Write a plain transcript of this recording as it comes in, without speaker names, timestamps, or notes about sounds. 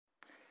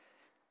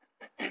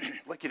I'd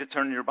like you to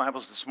turn your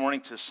Bibles this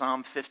morning to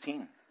Psalm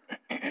 15.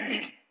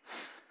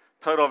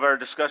 Title of our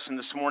discussion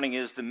this morning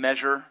is The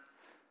Measure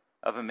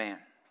of a Man.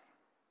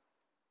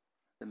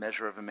 The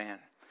Measure of a Man.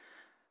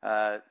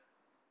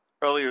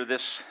 Earlier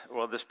this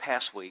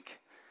past week,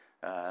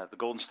 the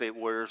Golden State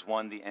Warriors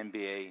won the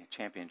NBA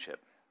championship.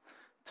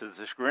 To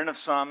the chagrin of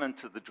some and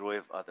to the joy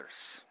of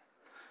others.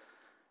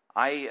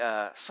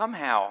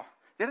 Somehow,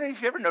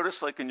 have you ever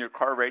noticed, like in your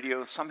car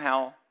radio,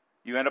 somehow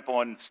you end up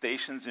on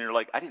stations and you're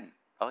like, I didn't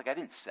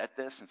set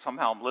this, and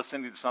somehow I'm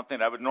listening to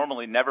something I would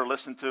normally never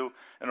listen to,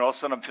 and all of a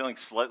sudden I'm feeling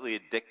slightly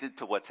addicted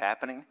to what's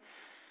happening.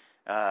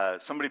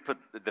 Somebody put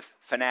the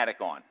Fanatic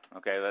on,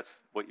 okay? That's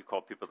what you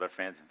call people that are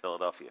fans in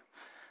Philadelphia.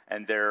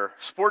 And their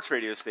sports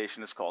radio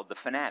station is called The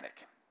Fanatic.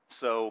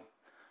 So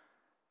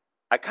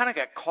I kind of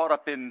got caught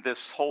up in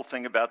this whole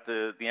thing about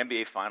the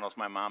NBA Finals.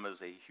 My mom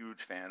is a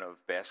huge fan of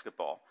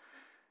basketball.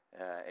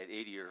 At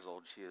 80 years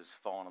old, she has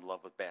fallen in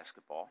love with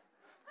basketball.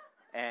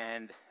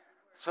 And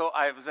so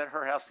I was at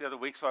her house the other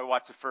week, so I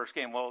watched the first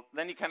game. Well,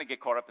 then you kind of get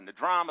caught up in the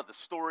drama, the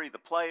story, the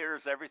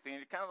players, everything.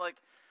 You're kind of like,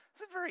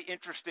 it's a very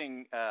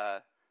interesting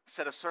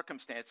set of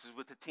circumstances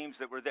with the teams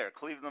that were there.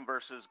 Cleveland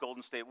versus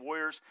Golden State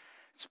Warriors.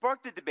 It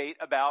sparked a debate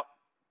about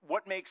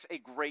what makes a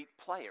great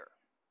player.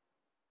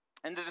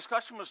 And the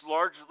discussion was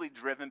largely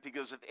driven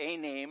because of a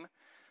name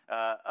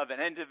of an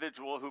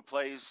individual who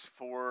plays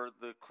for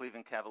the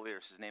Cleveland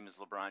Cavaliers. His name is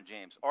LeBron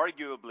James,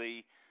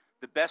 arguably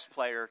the best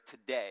player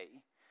today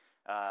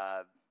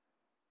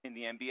in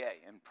the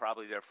NBA and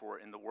probably therefore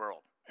in the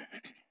world.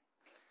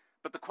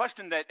 But the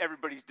question that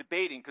everybody's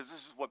debating, because this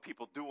is what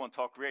people do on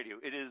talk radio,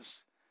 it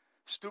is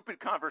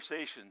stupid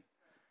conversation.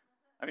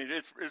 I mean,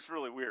 it's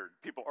really weird.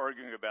 People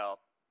arguing about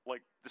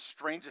like the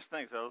strangest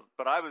things.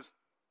 But I was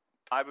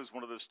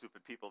one of those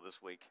stupid people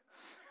this week.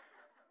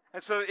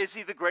 And so is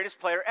he the greatest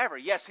player ever?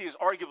 Yes, he is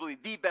arguably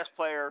the best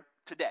player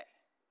today.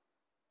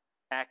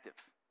 Active.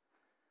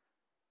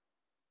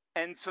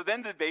 And so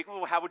then the debate,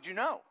 well, how would you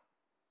know?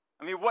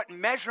 I mean, what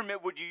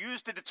measurement would you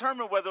use to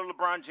determine whether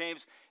LeBron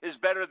James is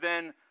better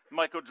than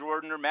Michael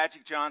Jordan or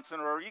Magic Johnson,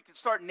 or you can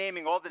start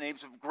naming all the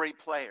names of great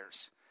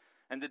players.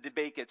 And the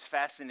debate gets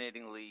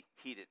fascinatingly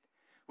heated.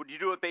 Would you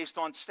do it based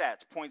on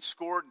stats, points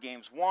scored,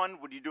 games won?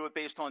 Would you do it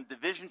based on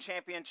division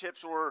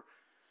championships or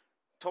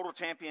total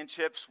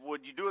championships?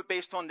 Would you do it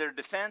based on their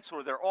defense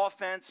or their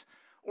offense?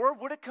 Or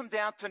would it come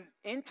down to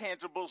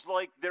intangibles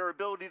like their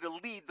ability to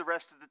lead the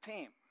rest of the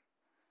team?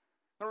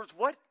 In other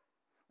words,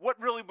 what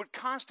really would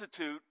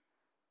constitute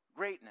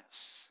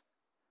greatness?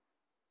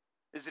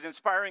 Is it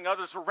inspiring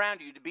others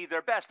around you to be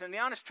their best? And the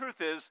honest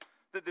truth is,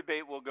 the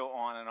debate will go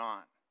on,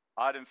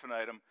 ad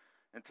infinitum,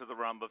 into the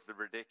realm of the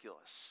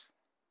ridiculous.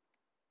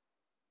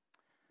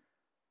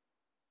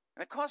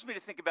 And it caused me to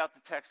think about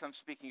the text I'm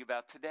speaking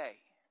about today,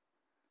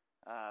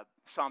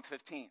 Psalm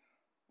 15,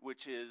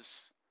 which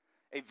is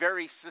a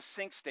very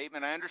succinct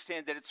statement. I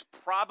understand that it's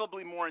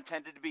probably more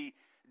intended to be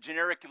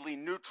generically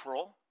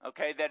neutral,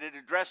 okay, that it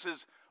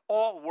addresses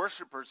all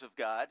worshipers of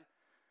God,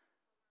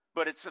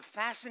 but it's a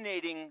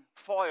fascinating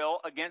foil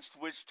against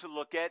which to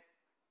look at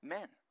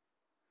men.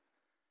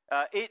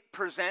 It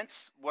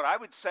presents what I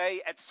would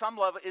say at some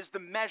level is the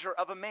measure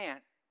of a man.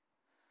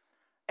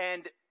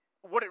 And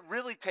what it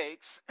really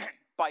takes,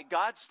 by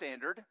God's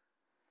standard,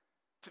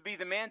 to be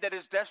the man that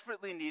is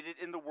desperately needed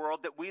in the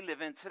world that we live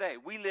in today.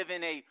 We live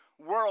in a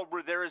world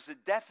where there is a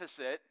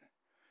deficit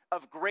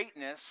of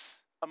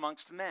greatness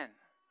amongst men.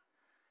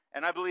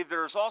 And I believe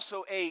there is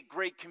also a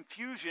great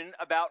confusion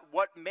about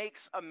what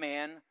makes a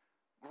man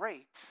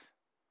great.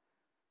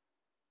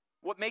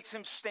 What makes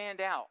him stand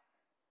out?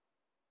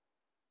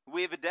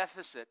 We have a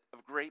deficit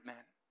of great men.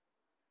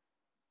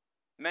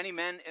 Many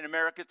men in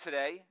America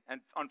today,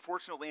 and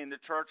unfortunately in the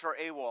church, are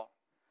AWOL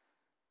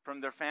from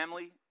their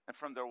family and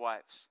from their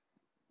wives.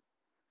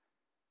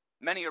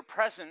 Many are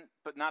present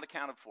but not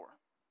accounted for.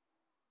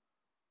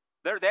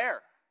 They're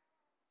there,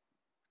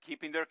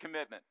 keeping their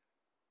commitment,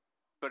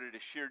 but it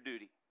is sheer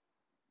duty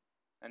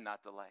and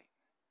not delight.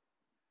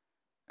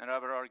 And I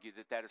would argue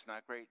that that is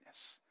not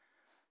greatness.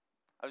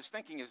 I was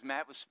thinking as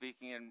Matt was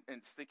speaking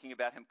and thinking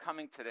about him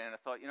coming today, and I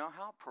thought,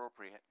 how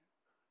appropriate.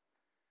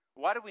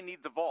 Why do we need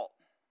the Vault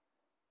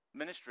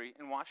ministry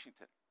in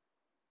Washington?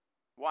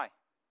 Why?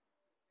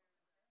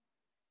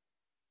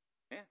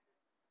 Yeah.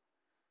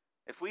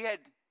 If we had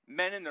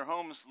men in their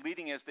homes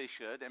leading as they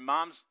should, and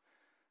moms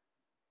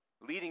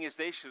leading as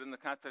they should in the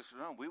context of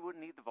their home, we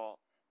wouldn't need the Vault.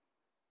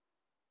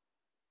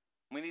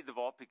 We need the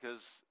Vault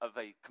because of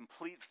a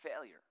complete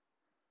failure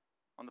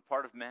on the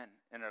part of men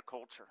in our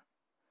culture.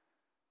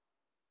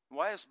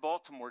 Why is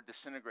Baltimore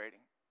disintegrating?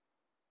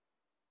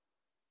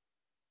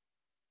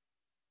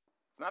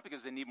 It's not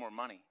because they need more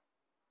money,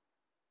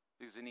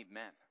 because they need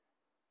men.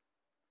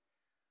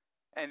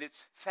 And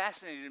it's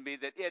fascinating to me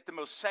that at the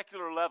most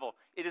secular level,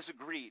 it is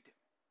agreed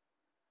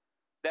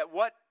that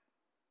what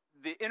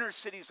the inner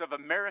cities of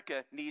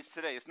America needs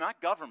today is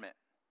not government.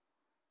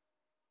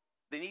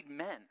 They need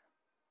men.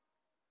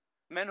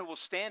 Men who will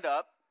stand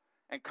up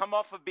and come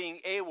off of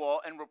being AWOL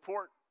and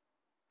report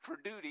for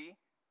duty,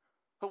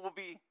 who will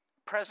be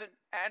present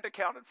and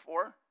accounted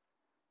for,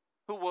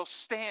 who will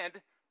stand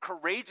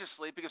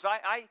courageously, because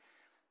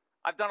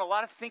I've done a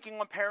lot of thinking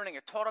on parenting. I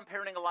taught on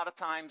parenting a lot of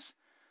times.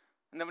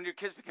 And then when your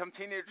kids become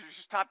teenagers, you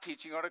stop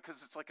teaching on it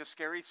because it's like a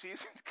scary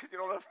season because you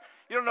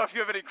don't know if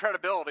you have any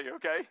credibility,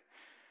 okay?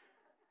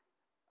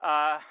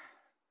 But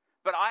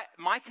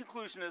my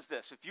conclusion is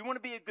this. If you want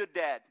to be a good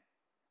dad,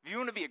 if you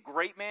want to be a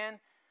great man,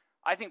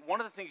 I think one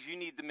of the things you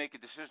need to make a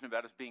decision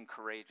about is being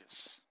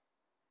courageous.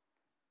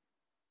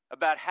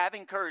 About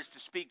having courage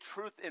to speak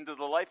truth into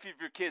the life of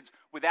your kids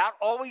without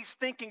always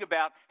thinking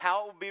about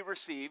how it will be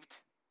received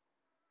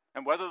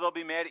and whether they'll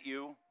be mad at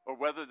you or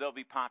whether they'll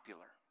be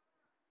popular.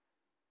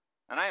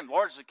 And I am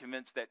largely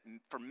convinced that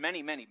for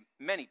many, many,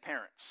 many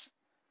parents,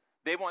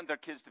 they want their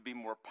kids to be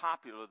more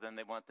popular than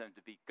they want them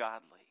to be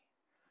godly.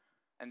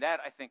 And that,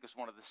 I think, is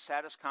one of the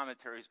saddest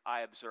commentaries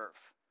I observe.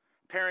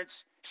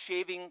 Parents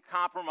shaving,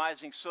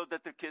 compromising so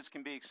that their kids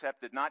can be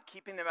accepted, not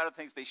keeping them out of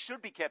things they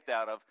should be kept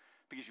out of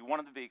because you want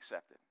them to be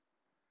accepted.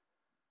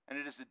 And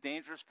it is a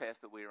dangerous path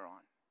that we are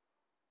on.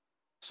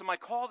 So my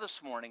call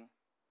this morning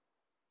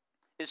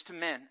is to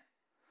men,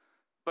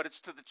 but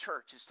it's to the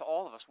church. It's to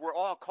all of us. We're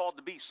all called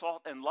to be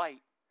salt and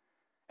light.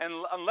 And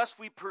unless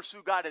we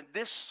pursue God in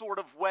this sort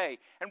of way,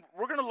 and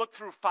we're going to look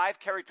through 5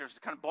 characters to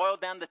kind of boil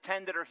down the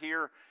 10 that are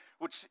here,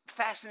 which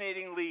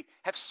fascinatingly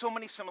have so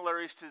many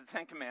similarities to the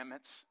 10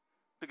 Commandments,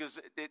 because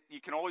you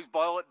can always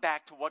boil it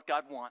back to what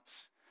God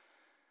wants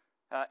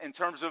in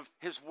terms of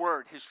His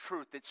Word, His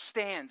truth that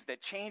stands, that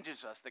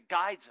changes us, that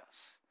guides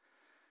us.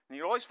 And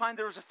you always find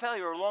there is a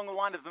failure along the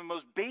line of the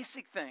most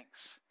basic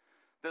things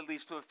that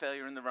leads to a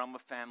failure in the realm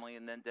of family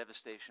and then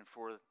devastation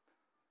for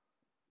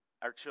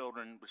our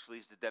children, which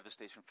leads to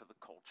devastation for the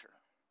culture.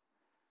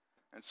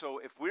 And so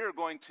if we are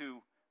going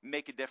to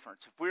make a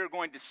difference, if we are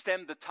going to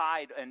stem the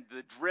tide and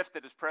the drift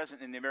that is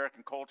present in the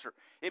American culture,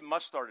 it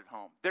must start at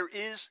home. There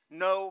is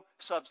no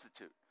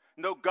substitute.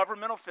 No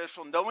government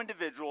official, no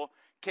individual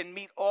can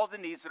meet all the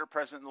needs that are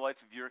present in the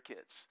life of your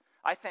kids.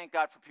 I thank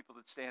God for people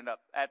that stand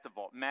up at the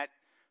vault. Matt,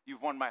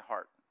 you've won my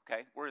heart,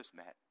 okay? Where is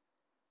Matt?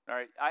 All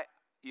right,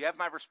 you have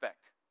my respect,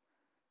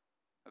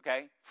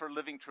 okay, for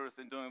living truth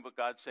and doing what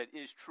God said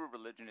is true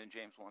religion in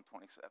James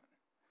 1:27.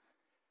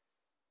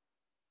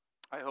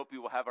 I hope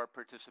you will have our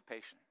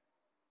participation,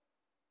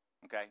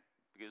 okay,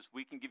 because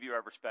we can give you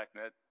our respect,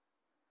 and that,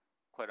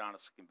 quite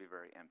honestly, can be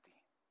very empty.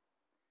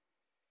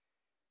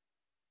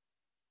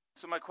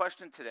 So my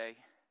question today,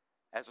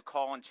 as a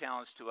call and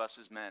challenge to us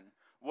as men,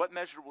 what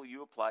measure will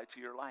you apply to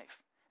your life?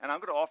 And I'm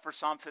going to offer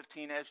Psalm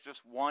 15 as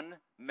just one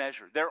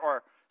measure. There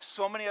are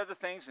so many other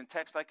things in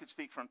text I could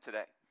speak from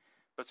today.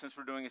 But since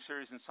we're doing a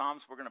series in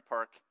Psalms, we're going to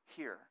park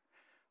here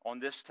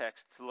on this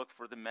text to look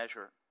for the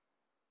measure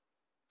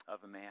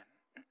of a man.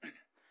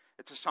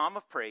 It's a psalm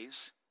of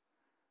praise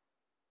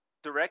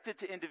directed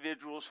to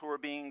individuals who are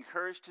being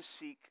encouraged to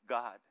seek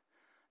God.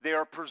 They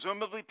are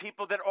presumably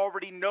people that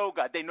already know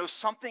God. They know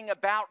something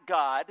about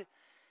God.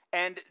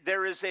 And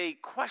there is a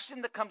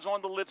question that comes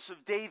on the lips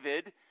of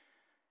David.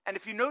 And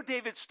if you know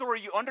David's story,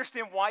 you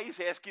understand why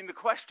he's asking the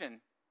question.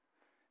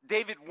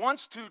 David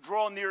wants to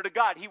draw near to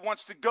God. He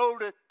wants to go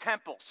to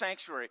temple,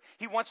 sanctuary.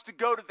 He wants to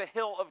go to the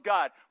hill of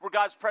God where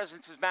God's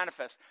presence is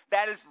manifest.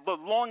 That is the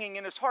longing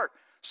in his heart.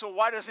 So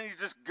why doesn't he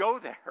just go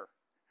there?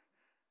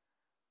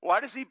 Why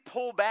does he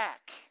pull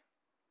back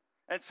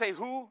and say,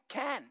 who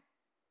can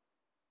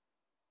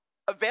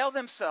avail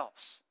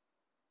themselves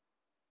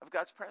of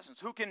God's presence?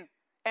 Who can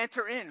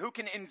enter in? Who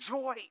can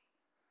enjoy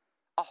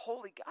a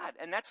holy God?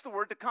 And that's the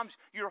word that comes.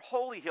 Your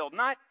holy hill,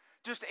 not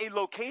just a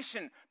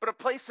location, but a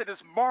place that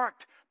is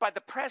marked by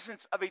the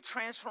presence of a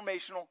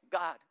transformational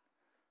God.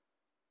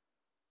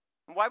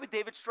 And why would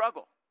David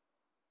struggle?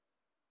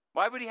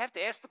 Why would he have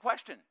to ask the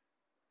question?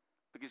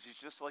 Because he's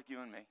just like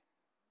you and me.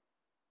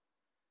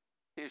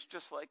 He is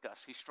just like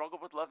us. He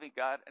struggled with loving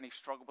God and he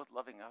struggled with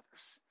loving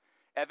others.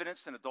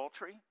 Evidenced in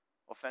adultery,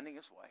 offending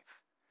his wife.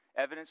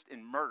 Evidenced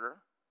in murder,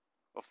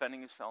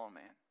 offending his fellow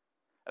man.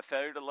 A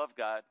failure to love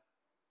God,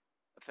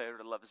 a failure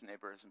to love his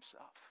neighbor as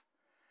himself.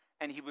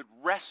 And he would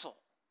wrestle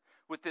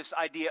with this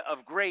idea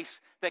of grace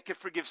that could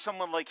forgive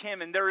someone like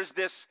him. And there is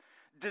this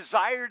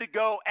desire to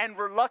go and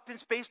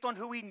reluctance based on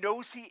who he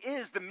knows he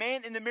is. The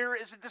man in the mirror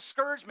is a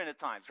discouragement at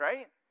times,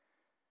 right?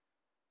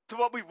 To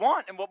what we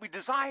want and what we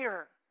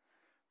desire.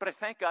 But I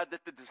thank God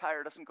that the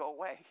desire doesn't go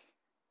away.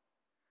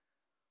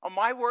 On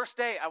my worst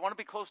day, I want to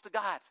be close to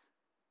God.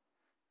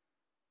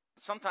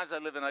 But sometimes I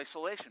live in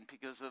isolation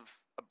because of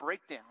a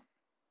breakdown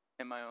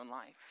in my own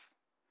life.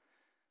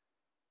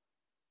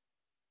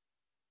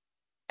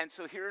 And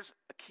so here's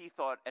a key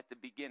thought at the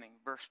beginning,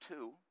 verse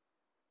 2.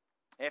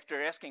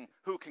 After asking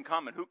who can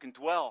come and who can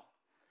dwell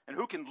and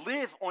who can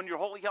live on your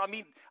holy hill,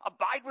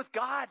 abide with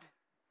God.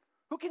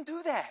 Who can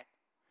do that?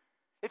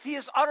 If he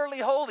is utterly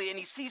holy and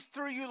he sees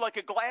through you like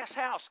a glass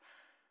house.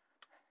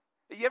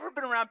 Have you ever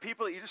been around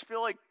people that you just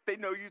feel like they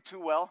know you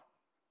too well?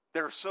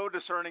 They're so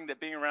discerning that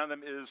being around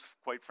them is,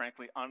 quite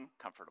frankly,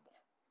 uncomfortable.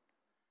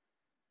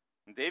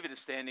 And David is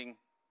standing,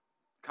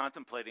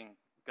 contemplating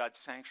God's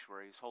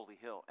sanctuary, his holy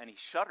hill, and he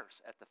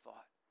shudders at the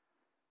thought.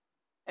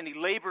 And he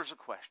labors a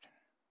question.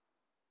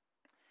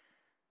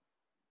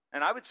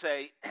 And I would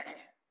say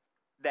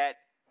that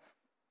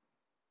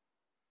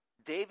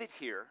David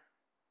here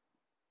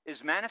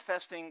is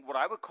manifesting what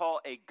I would call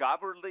a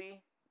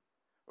godwardly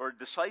or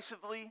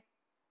decisively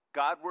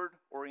Godward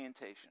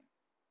orientation.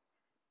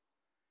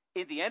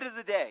 In the end of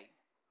the day,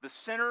 the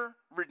sinner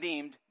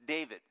redeemed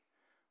David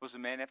was a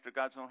man after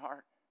God's own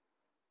heart.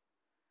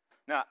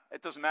 Now,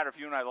 it doesn't matter if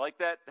you and I like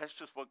that. That's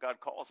just what God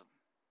calls him.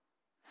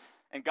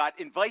 And God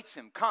invites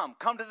him, come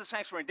to the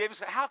sanctuary. And David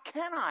said, how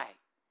can I?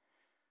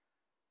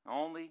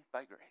 Only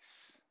by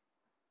grace.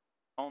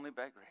 Only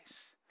by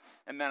grace.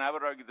 And man, I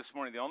would argue this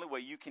morning, the only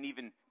way you can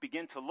even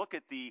begin to look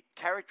at the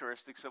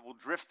characteristics that will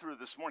drift through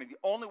this morning,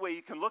 the only way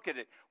you can look at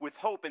it with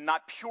hope and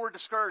not pure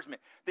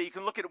discouragement, that you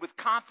can look at it with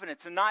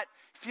confidence and not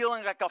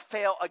feeling like I'll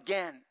fail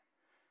again,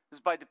 is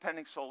by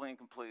depending solely and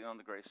completely on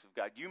the grace of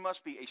God. You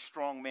must be a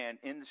strong man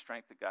in the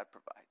strength that God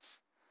provides.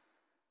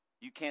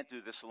 You can't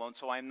do this alone.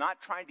 So I'm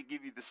not trying to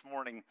give you this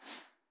morning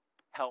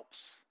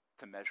helps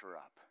to measure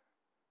up.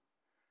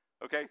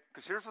 Okay?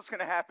 Because here's what's going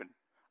to happen.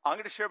 I'm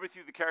going to share with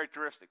you the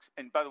characteristics.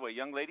 And by the way,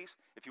 young ladies,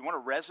 if you want a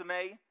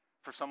resume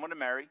for someone to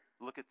marry,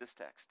 look at this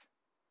text.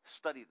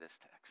 Study this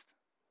text.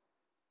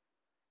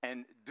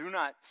 And do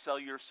not sell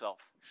yourself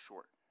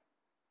short.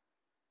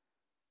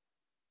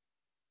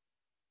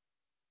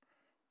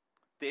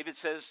 David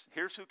says,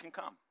 here's who can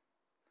come.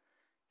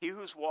 He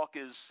whose walk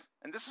is,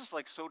 and this is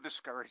like so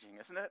discouraging,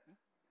 isn't it?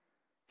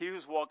 He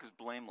whose walk is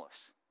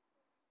blameless.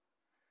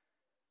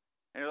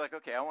 And you're like,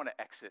 okay, I want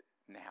to exit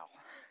now.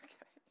 Okay.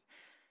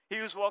 He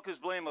whose walk is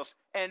blameless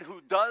and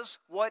who does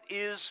what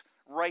is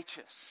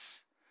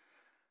righteous.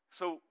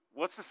 So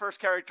what's the first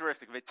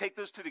characteristic? If I take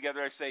those two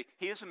together, I say,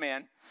 he is a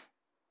man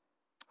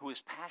who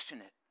is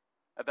passionate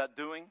about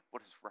doing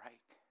what is right.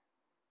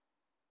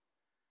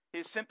 He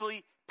is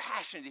simply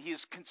passionate. He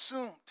is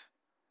consumed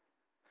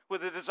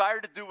with a desire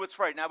to do what's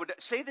right. And I would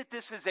say that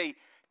this is a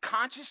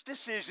conscious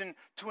decision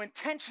to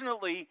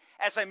intentionally,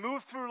 as I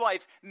move through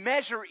life,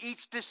 measure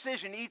each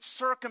decision, each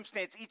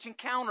circumstance, each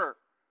encounter.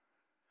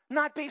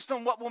 Not based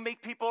on what will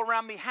make people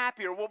around me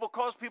happy or what will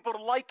cause people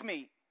to like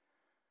me.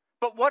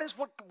 But what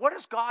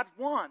does God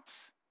want?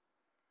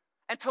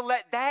 And to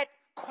let that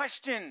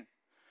question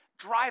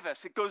drive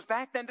us. It goes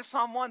back then to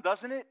Psalm 1,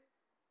 doesn't it?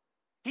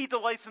 He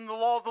delights in the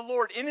law of the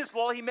Lord. In his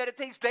law he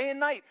meditates day and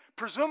night,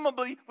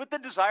 presumably with the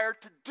desire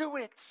to do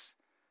it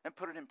and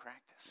put it in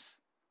practice.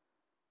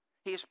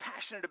 He is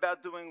passionate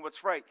about doing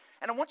what's right.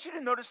 And I want you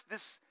to notice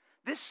this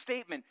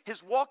statement,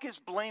 his walk is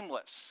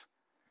blameless.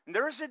 And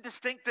there is a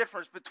distinct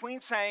difference between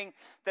saying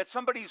that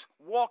somebody's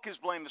walk is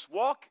blameless.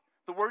 Walk,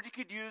 the word you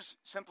could use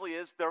simply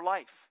is their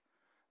life.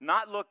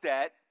 Not looked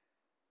at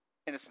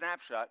in a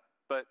snapshot,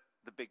 but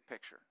the big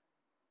picture.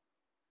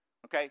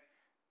 Okay?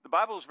 The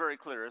Bible is very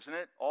clear, isn't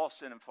it? All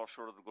sin and fall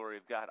short of the glory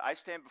of God. I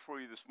stand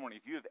before you this morning.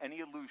 If you have any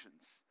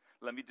illusions,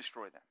 let me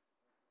destroy them.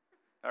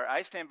 All right,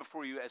 I stand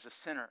before you as a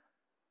sinner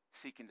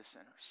seeking to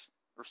sinners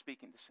or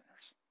speaking to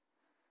sinners.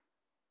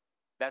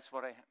 That's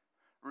what I am.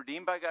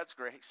 Redeemed by God's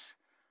grace,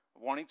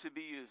 wanting to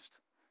be used.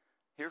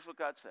 Here's what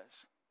God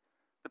says.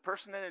 The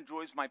person that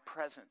enjoys my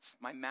presence,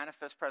 my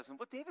manifest presence,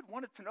 what David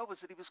wanted to know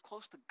was that he was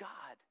close to God.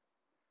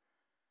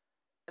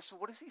 And so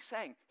what is he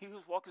saying? He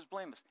whose walk is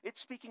blameless. It's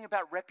speaking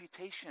about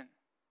reputation.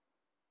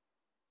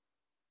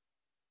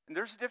 And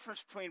there's a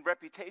difference between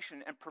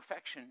reputation and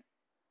perfection.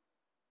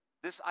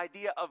 This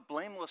idea of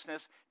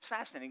blamelessness, it's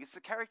fascinating. It's the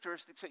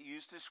characteristics that you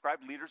use to describe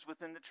leaders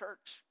within the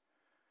church.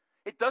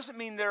 It doesn't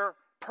mean they're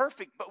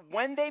perfect, but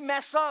when they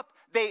mess up,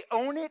 they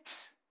own it,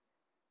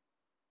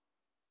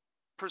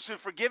 pursue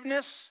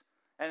forgiveness,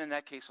 and in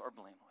that case are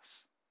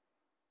blameless.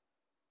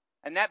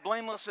 And that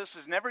blamelessness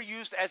is never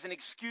used as an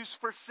excuse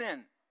for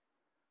sin,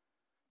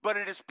 but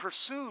it is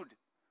pursued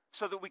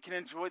so that we can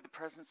enjoy the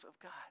presence of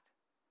God.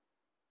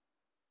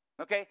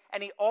 Okay?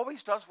 And he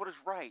always does what is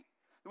right.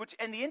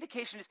 And the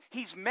indication is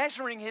he's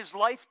measuring his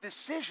life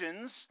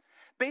decisions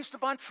based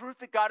upon truth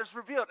that God has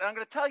revealed. And I'm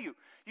going to tell you,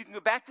 you can go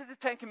back to the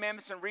Ten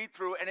Commandments and read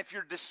through, and if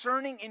you're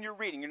discerning in your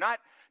reading, you're not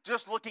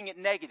just looking at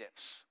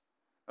negatives.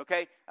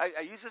 Okay?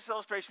 I use this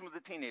illustration with the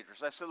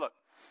teenagers. I said, look,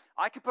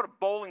 I could put a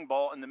bowling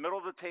ball in the middle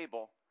of the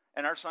table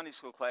in our Sunday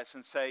school class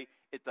and say,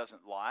 it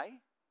doesn't lie,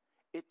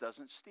 it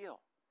doesn't steal,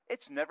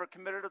 it's never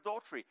committed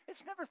adultery,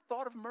 it's never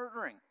thought of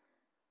murdering.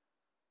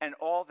 And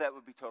all that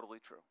would be totally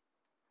true.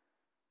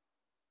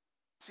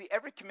 See,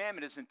 every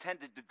commandment is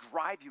intended to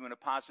drive you in a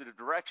positive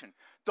direction.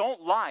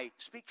 Don't lie,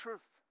 speak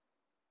truth.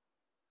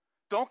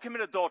 Don't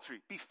commit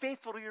adultery, be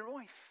faithful to your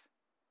wife.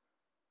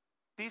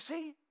 Do you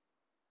see?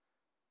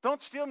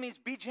 Don't steal means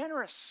be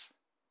generous.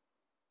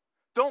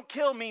 Don't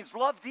kill means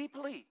love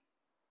deeply.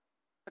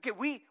 Okay,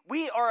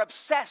 we are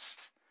obsessed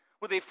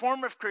with a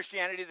form of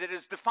Christianity that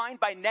is defined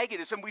by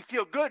negatives, and we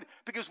feel good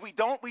because we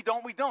don't.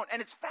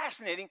 And it's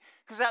fascinating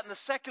because out in the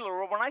secular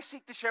world, when I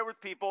seek to share with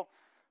people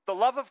the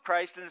love of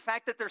Christ and the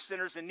fact that they're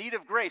sinners in need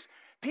of grace,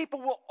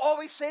 people will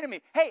always say to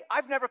me, hey,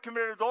 I've never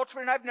committed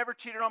adultery and I've never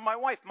cheated on my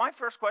wife. My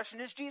first question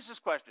is Jesus'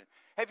 question.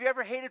 Have you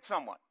ever hated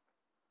someone?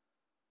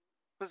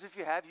 Because if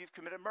you have, you've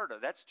committed murder.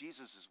 That's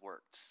Jesus'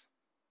 words.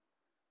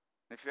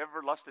 And if you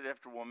ever lusted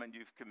after a woman,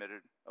 you've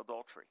committed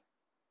adultery.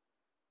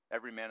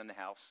 Every man in the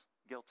house,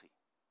 guilty.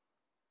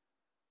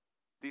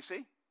 Do you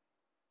see?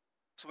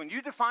 So when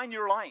you define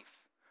your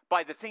life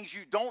by the things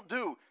you don't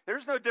do,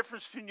 there's no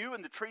difference between you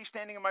and the tree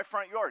standing in my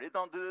front yard. It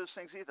don't do those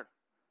things either.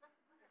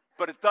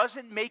 But it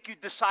doesn't make you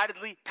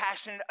decidedly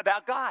passionate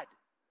about God.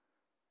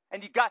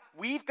 And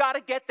we've got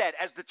to get that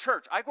as the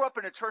church. I grew up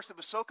in a church that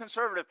was so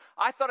conservative,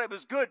 I thought I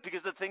was good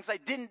because of the things I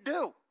didn't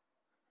do.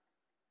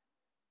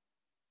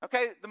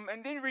 Okay,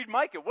 and then you read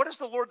Micah. What does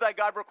the Lord thy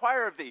God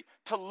require of thee?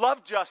 To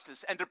love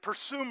justice and to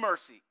pursue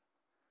mercy.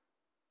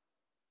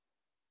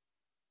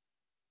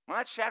 Well,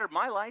 that shattered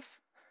my life.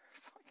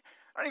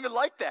 I don't even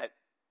like that.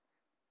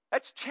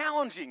 That's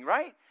challenging,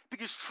 right?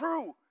 Because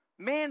true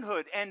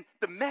manhood and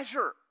the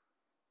measure,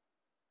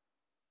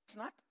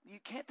 you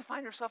can't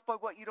define yourself by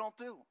what you don't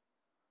do.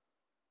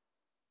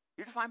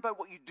 You're defined by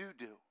what you do.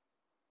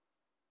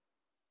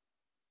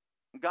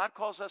 And God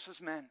calls us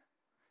as men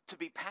to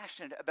be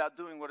passionate about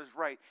doing what is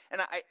right. And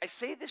I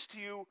say this to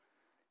you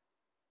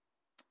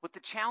with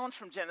the challenge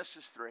from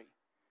Genesis 3.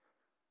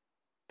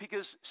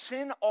 Because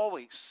sin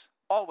always,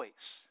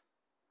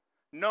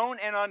 known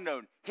and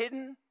unknown,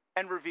 hidden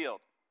and revealed,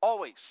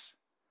 always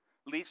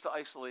leads to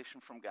isolation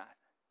from God.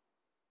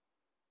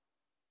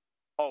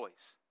 Always.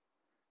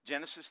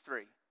 Genesis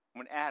 3,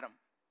 when Adam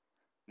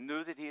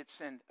knew that he had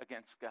sinned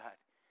against God,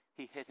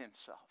 he hid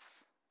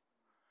himself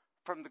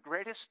from the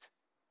greatest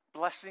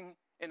blessing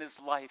in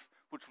his life,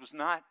 which was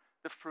not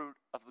the fruit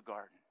of the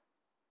garden.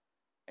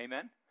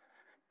 Amen?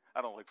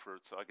 I don't like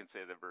fruit, so I can say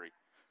that very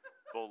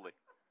boldly.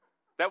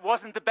 That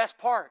wasn't the best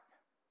part.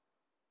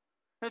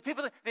 And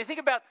people, they think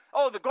about,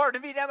 the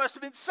Garden of Eden, that must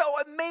have been so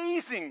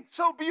amazing,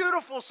 so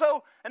beautiful,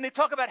 and they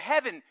talk about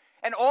heaven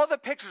and all the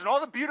pictures and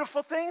all the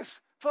beautiful things.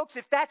 Folks,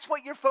 if that's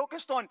what you're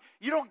focused on,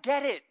 you don't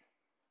get it.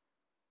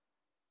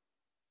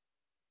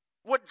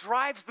 What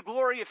drives the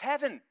glory of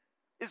heaven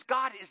is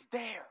God is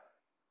there.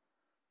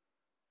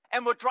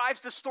 And what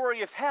drives the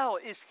story of hell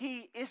is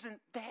he isn't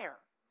there.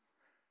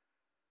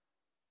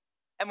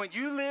 And when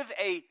you live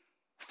a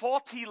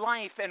faulty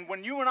life, and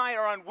when you and I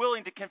are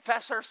unwilling to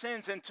confess our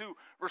sins and to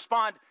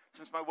respond,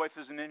 since my wife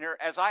isn't in here,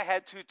 as I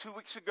had to 2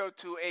 weeks ago,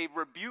 to a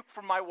rebuke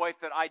from my wife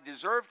that I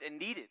deserved and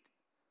needed.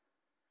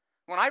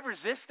 When I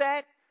resist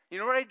that, you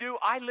know what I do?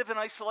 I live in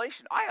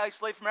isolation. I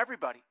isolate from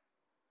everybody.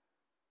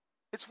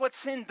 It's what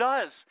sin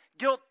does.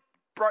 Guilt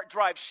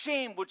drives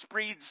shame, which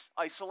breeds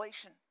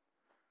isolation.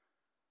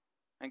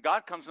 And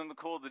God comes in the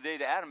cool of the day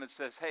to Adam and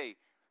says, hey,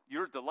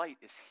 your delight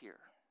is here.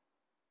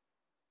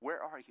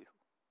 Where are you?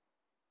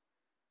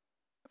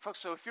 Folks,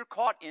 so if you're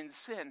caught in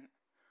sin,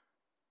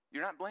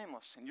 you're not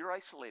blameless and you're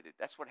isolated.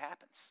 That's what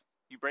happens.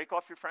 You break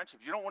off your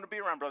friendships. You don't want to be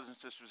around brothers and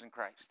sisters in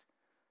Christ.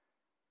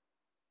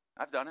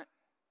 I've done it.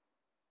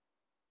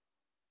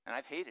 And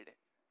I've hated it.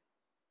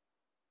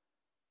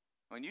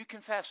 When you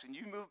confess and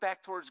you move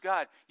back towards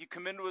God, you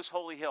come into his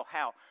holy hill.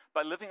 How?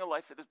 By living a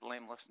life that is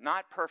blameless,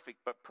 not perfect,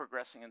 but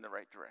progressing in the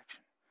right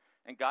direction.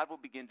 And God will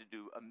begin to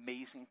do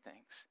amazing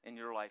things in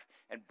your life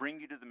and bring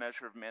you to the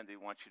measure of man that he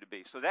wants you to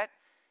be. So that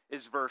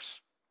is verse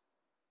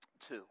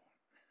 2.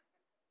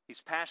 He's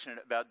passionate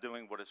about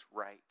doing what is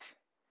right.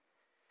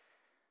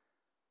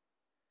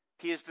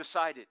 He has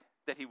decided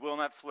that he will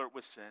not flirt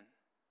with sin.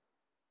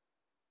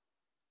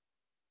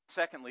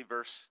 Secondly,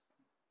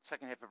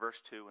 second half of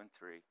verse 2 and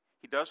 3.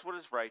 He does what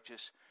is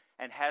righteous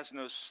and has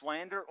no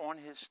slander on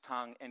his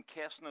tongue and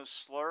casts no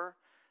slur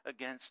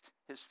against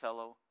his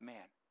fellow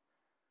man.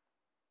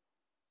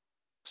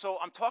 So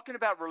I'm talking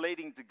about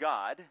relating to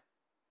God.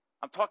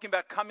 I'm talking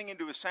about coming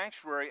into his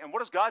sanctuary. And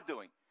what is God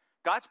doing?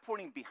 God's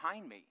pointing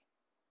behind me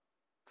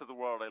to the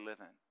world I live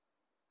in.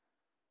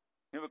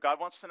 You know what God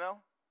wants to know?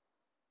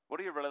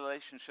 What are your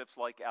relationships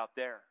like out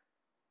there?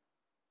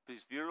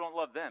 Because if you don't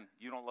love them,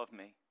 you don't love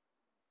me.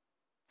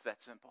 It's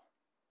that simple.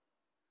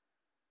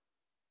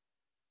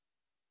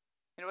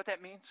 You know what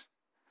that means?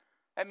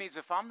 That means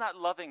if I'm not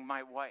loving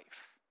my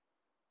wife,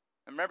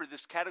 and remember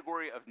this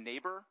category of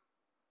neighbor,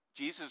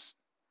 Jesus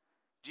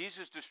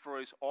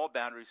destroys all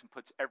boundaries and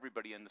puts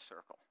everybody in the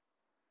circle.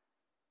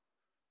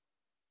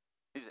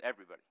 He says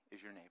everybody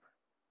is your neighbor.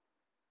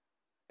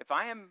 If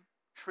I am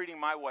treating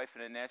my wife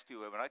in a nasty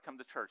way when I come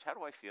to church, how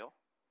do I feel?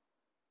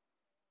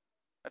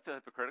 I feel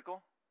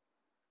hypocritical.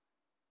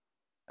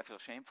 I feel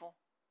shameful.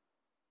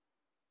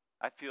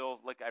 I feel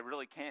like I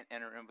really can't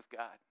enter in with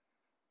God.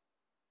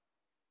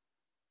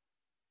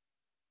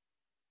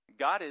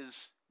 God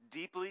is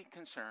deeply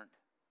concerned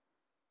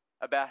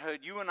about how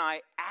you and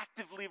I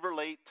actively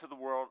relate to the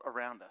world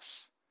around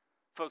us.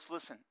 Folks,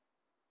 listen.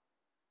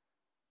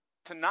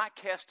 To not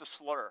cast a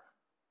slur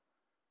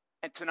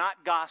and to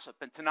not gossip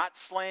and to not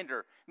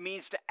slander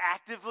means to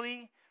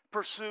actively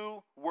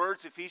pursue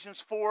words,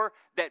 Ephesians 4,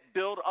 that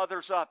build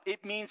others up.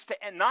 It means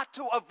not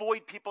to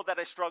avoid people that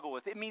I struggle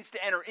with. It means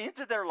to enter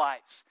into their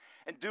lives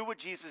and do what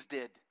Jesus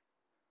did.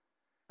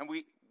 And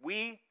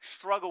we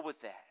struggle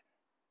with that.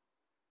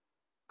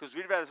 Because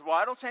we'd rather say, well,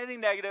 I don't say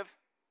anything negative.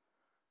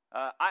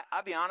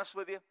 I'll be honest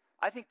with you.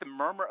 I think the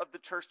murmur of the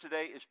church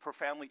today is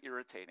profoundly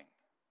irritating.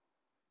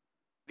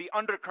 the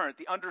undercurrent,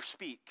 the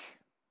underspeak,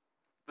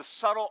 the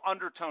subtle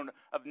undertone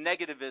of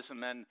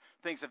negativism and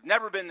things have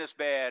never been this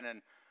bad,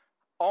 and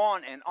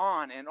on and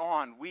on and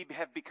on. We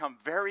have become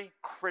very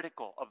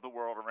critical of the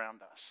world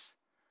around us.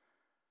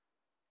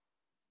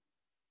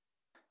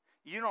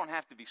 You don't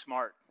have to be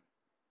smart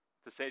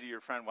to say to your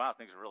friend, wow,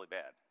 things are really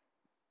bad.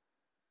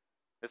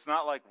 It's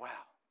not like, wow,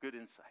 good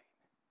insight.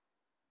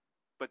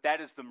 But that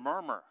is the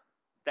murmur.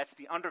 That's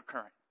the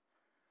undercurrent.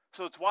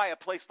 So it's why a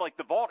place like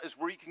the Vault is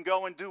where you can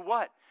go and do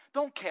what?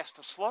 Don't cast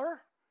a slur.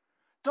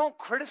 Don't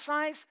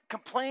criticize,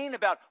 complain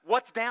about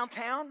what's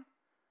downtown.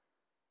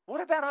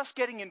 What about us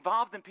getting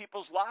involved in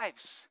people's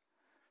lives?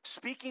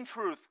 Speaking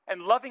truth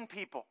and loving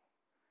people.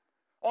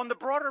 On the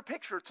broader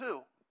picture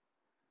too.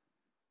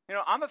 You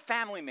know, I'm a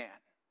family man.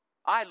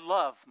 I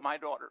love my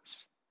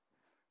daughters.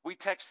 We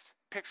text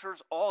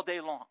pictures all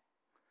day long.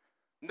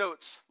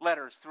 Notes,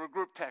 letters, through a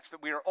group text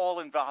that we are all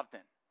involved in.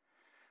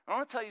 I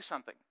want to tell you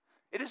something.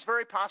 It is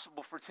very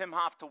possible for Tim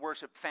Hoff to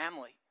worship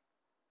family.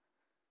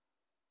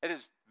 It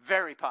is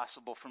very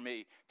possible for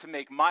me to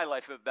make my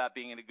life about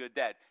being a good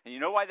dad. And you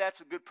know why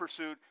that's a good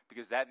pursuit?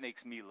 Because that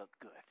makes me look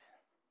good.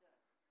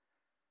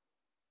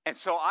 And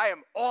so I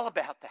am all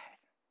about that.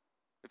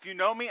 If you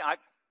know me, I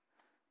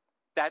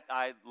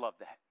love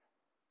that.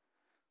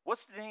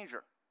 What's the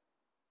danger?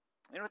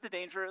 You know what the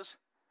danger is?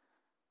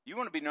 You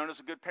want to be known as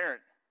a good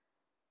parent,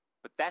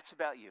 but that's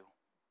about you.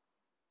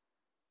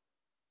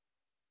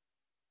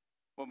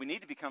 What we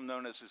need to become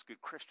known as is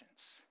good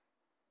Christians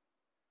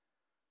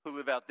who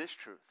live out this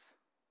truth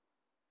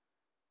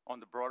on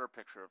the broader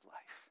picture of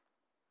life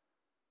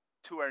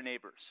to our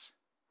neighbors,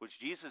 which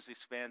Jesus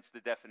expands the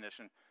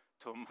definition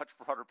to a much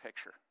broader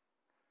picture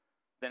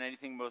than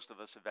anything most of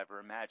us have ever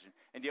imagined.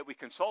 And yet we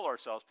console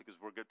ourselves because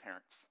we're good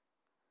parents.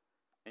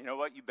 And you know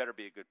what? You better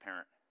be a good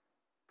parent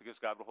because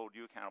God will hold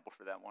you accountable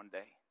for that one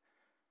day.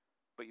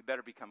 But you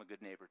better become a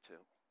good neighbor too,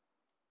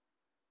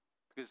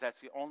 because that's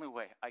the only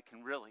way I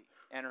can really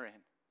enter in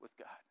with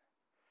God.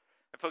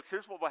 And folks,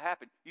 here's what will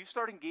happen. You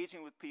start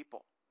engaging with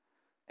people,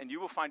 and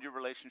you will find your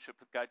relationship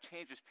with God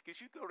changes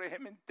because you go to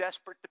him in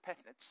desperate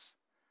dependence,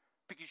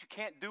 because you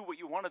can't do what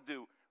you want to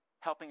do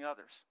helping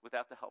others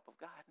without the help of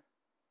God.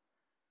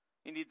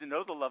 You need to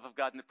know the love of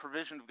God and the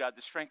provision of God,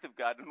 the strength of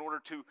God, in order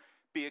to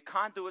be a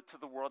conduit to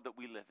the world that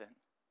we live in,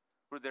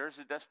 where there is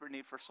a desperate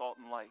need for salt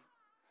and light.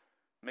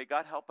 May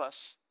God help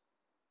us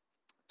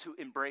to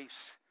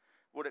embrace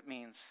what it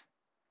means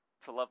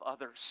to love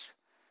others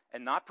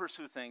and not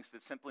pursue things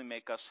that simply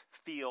make us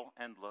feel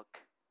and look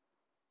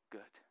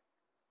good.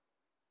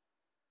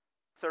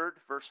 Third,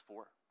 verse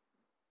 4.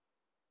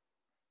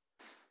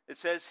 It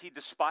says, he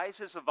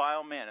despises a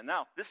vile man. And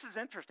now, this is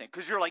interesting,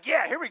 because you're like,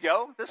 yeah, here we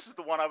go. This is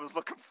the one I was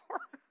looking for.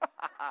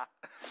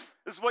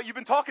 This is what you've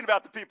been talking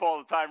about to people all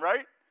the time,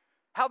 right?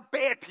 How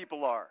bad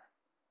people are.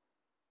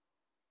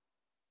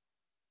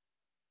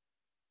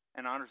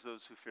 And honors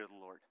those who fear the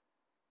Lord.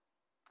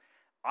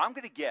 I'm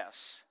going to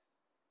guess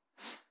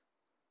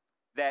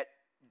that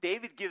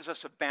David gives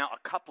us a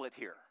couplet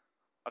here,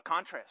 a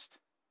contrast.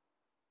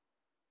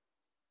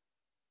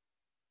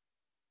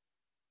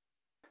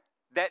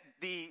 That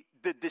the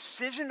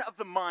decision of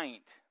the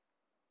mind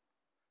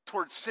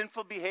towards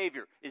sinful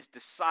behavior is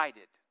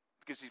decided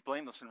because he's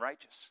blameless and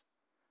righteous.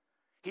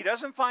 He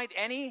doesn't find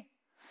any,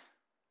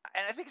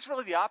 and I think it's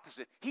really the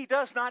opposite. He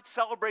does not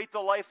celebrate the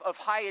life of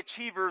high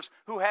achievers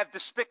who have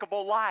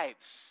despicable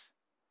lives.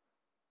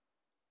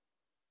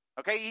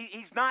 Okay,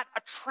 he's not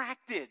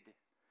attracted.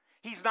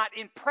 He's not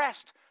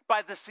impressed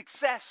by the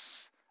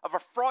success of a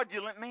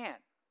fraudulent man.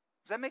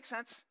 Does that make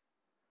sense?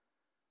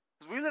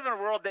 Because we live in a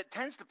world that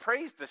tends to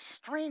praise the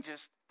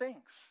strangest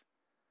things.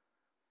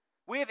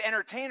 We have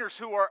entertainers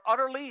who are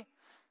utterly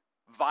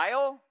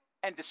vile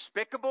and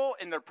despicable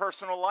in their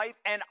personal life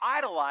and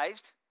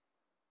idolized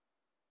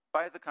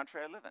by the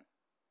country I live in.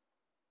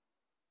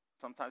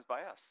 Sometimes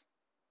by us.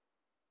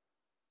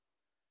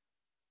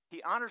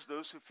 He honors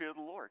those who fear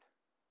the Lord.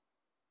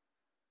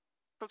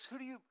 Folks, who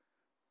do you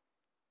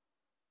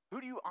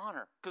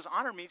honor? Because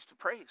honor means to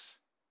praise.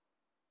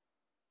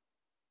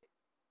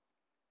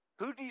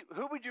 Who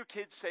would your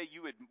kids say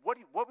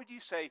what would you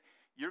say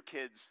your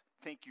kids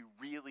think you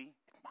really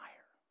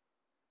admire?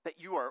 That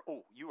you are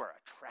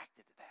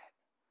attracted to that.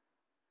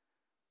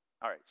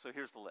 All right, so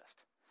here's the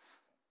list.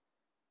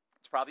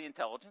 It's probably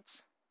intelligence.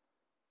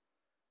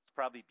 It's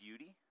probably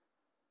beauty.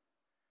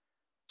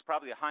 It's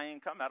probably a high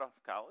income out of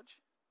college.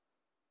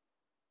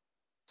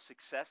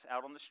 Success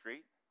out on the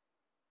street.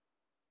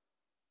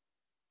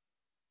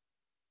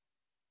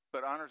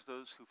 But honors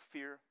those who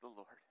fear the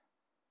Lord.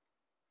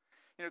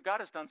 You know, God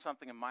has done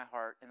something in my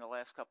heart in the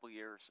last couple of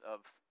years of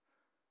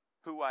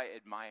who I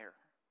admire.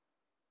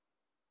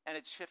 And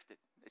it's shifted.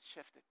 It's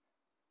shifted.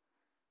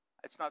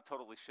 It's not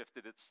totally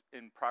shifted. It's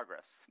in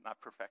progress, not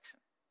perfection.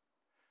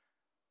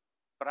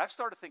 But I've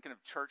started thinking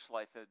of church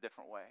life in a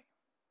different way.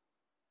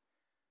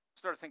 I've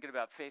started thinking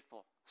about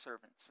faithful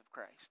servants of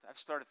Christ. I've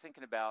started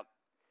thinking about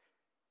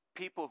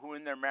people who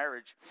in their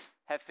marriage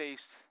have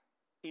faced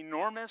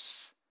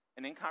enormous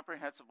and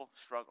incomprehensible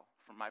struggle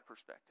from my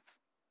perspective.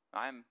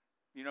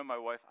 You know my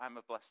wife, I'm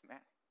a blessed man.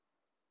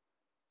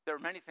 There are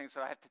many things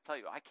that I have to tell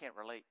you I can't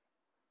relate.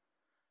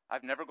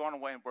 I've never gone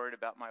away and worried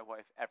about my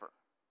wife ever.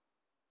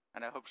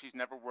 And I hope she's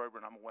never worried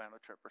when I'm away on a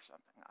trip or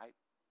something.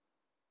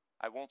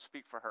 I won't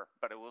speak for her,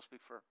 but I will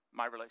speak for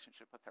my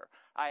relationship with her.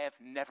 I have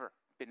never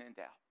been in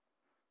doubt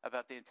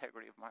about the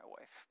integrity of my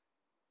wife.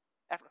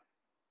 Ever.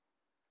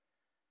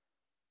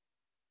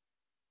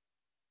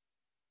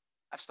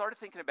 I've started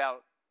thinking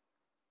about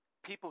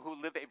people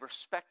who live a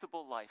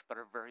respectable life but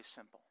are very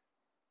simple.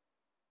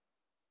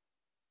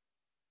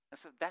 And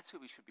so that's who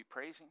we should be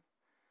praising.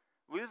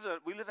 We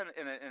live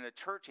in a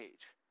church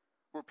age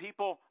where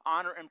people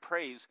honor and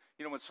praise.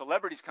 You know, when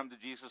celebrities come to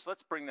Jesus,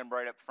 let's bring them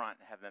right up front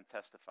and have them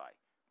testify,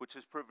 which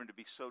has proven to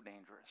be so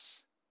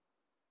dangerous.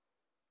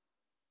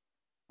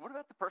 What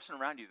about the person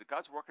around you that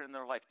God's working in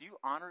their life? Do you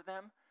honor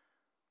them?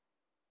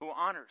 Who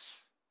honors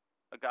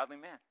a godly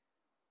man?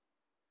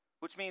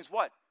 Which means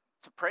what?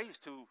 To praise,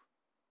 to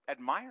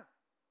admire.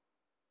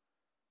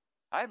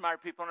 I admire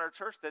people in our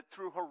church that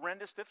through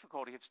horrendous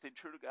difficulty have stayed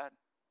true to God.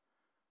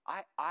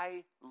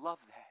 I love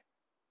that.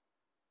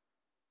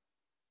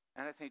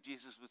 And I think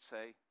Jesus would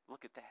say,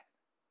 look at that.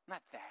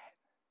 Not that.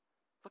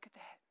 Look at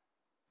that.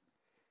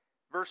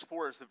 Verse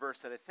 4 is the verse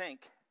that I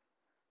think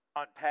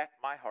unpacked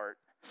my heart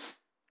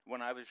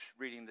when I was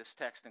reading this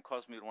text and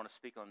caused me to want to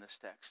speak on this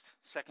text.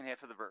 Second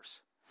half of the verse.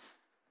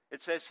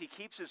 It says, he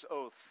keeps his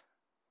oath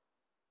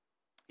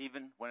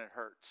even when it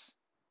hurts.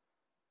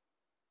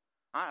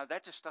 I don't know,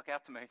 that just stuck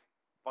out to me.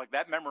 Like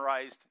that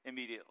memorized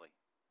immediately.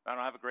 I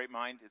don't have a great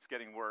mind. It's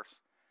getting worse.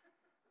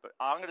 But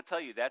I'm going to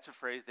tell you, that's a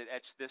phrase that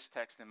etched this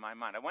text in my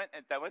mind. I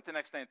went the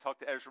next day and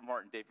talked to Ezra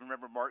Martin. Dave,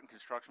 remember Martin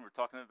Construction? We're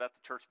talking about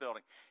the church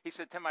building. He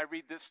said, Tim, I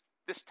read this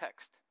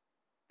text,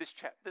 this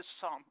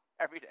psalm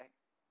every day.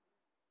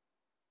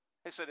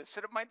 He said, I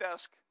sit at my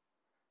desk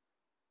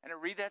and I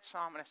read that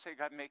psalm and I say,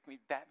 God, make me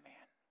that man.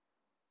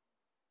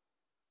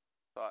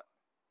 Thought,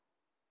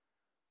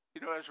 you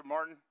know Ezra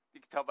Martin?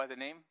 You can tell by the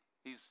name.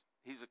 He's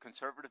a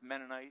conservative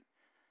Mennonite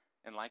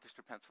in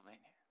Lancaster, Pennsylvania.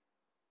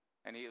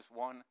 And he is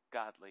one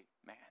godly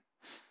man.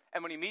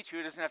 And when he meets you,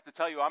 he doesn't have to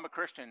tell you, I'm a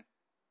Christian.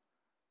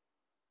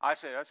 I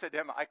said to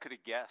him, I could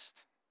have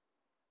guessed.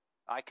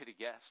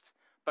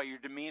 By your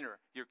demeanor,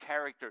 your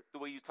character, the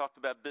way you talked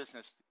about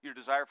business, your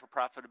desire for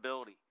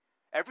profitability,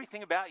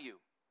 everything about you.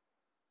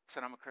 He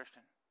said, I'm a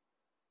Christian.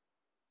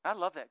 I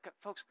love that.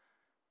 Folks,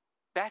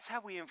 that's how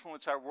we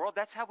influence our world.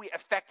 That's how we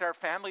affect our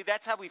family.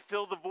 That's how we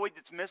fill the void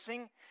that's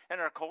missing in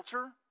our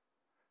culture.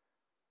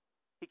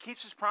 He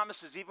keeps his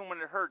promises even when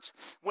it hurts,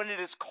 when it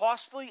is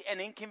costly and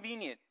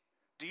inconvenient.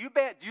 Do you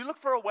look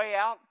for a way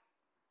out,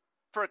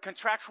 for a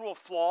contractual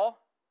flaw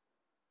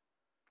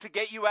to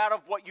get you out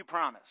of what you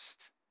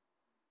promised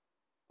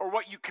or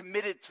what you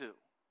committed to?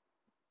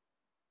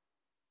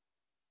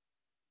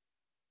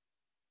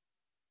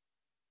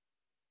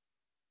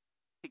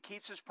 He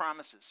keeps his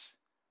promises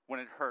when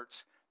it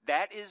hurts.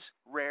 That is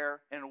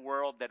rare in a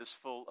world that is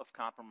full of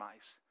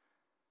compromise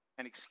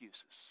and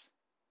excuses.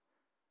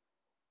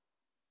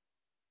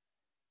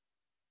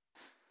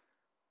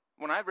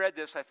 When I read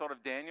this, I thought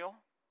of Daniel,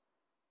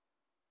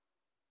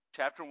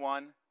 chapter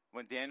 1,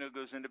 when Daniel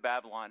goes into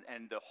Babylon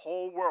and the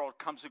whole world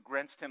comes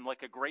against him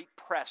like a great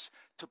press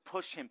to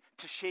push him,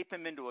 to shape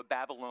him into a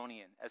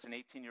Babylonian as an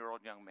 18-year-old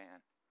young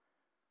man.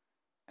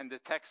 And the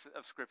text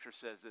of Scripture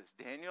says this,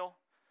 Daniel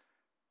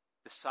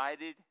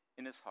decided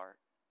in his heart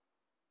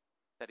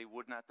that he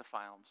would not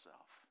defile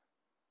himself.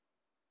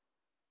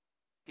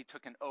 He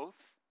took an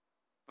oath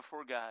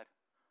before God,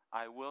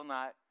 I will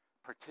not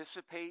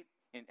participate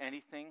in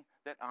anything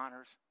that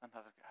honors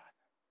another God.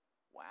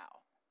 Wow.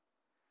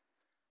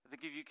 I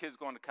think if you kids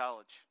going to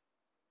college,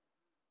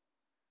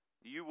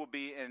 you will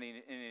be in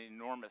an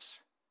enormous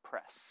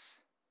press.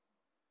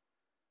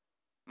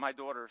 My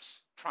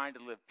daughters, trying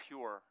to live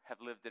pure, have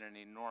lived in an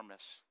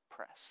enormous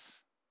press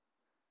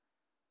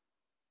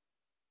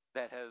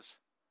that has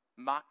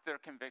mocked their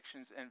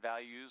convictions and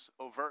values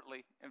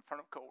overtly in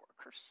front of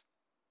coworkers.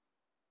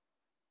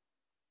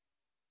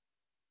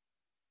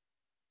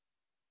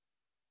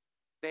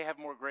 They have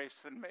more grace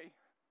than me.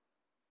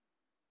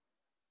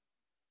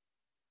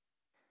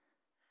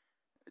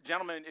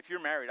 Gentlemen, if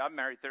you're married, I'm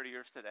married 30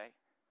 years today.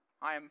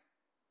 I am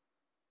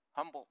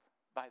humbled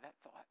by that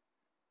thought.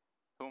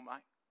 Who am I?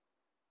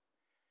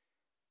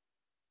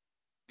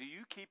 Do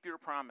you keep your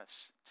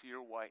promise to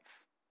your wife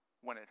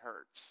when it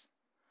hurts?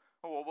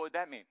 Oh, well, what would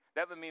that mean?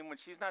 That would mean when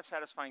she's not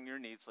satisfying your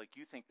needs like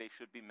you think they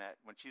should be met,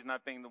 when she's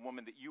not being the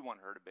woman that you want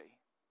her to be,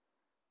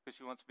 because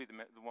she wants to be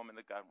the woman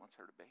that God wants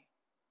her to be.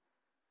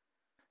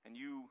 And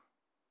you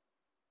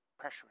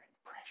pressure.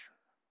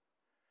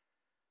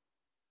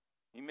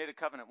 He made a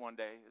covenant one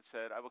day that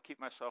said, I will keep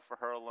myself for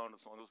her alone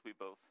as long as we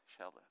both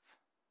shall live.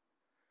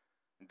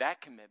 And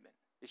that commitment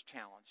is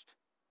challenged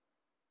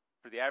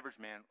for the average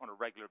man on a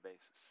regular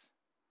basis.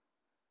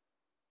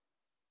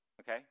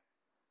 Okay?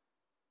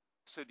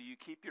 So do you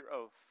keep your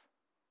oath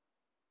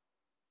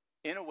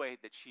in a way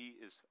that she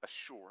is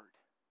assured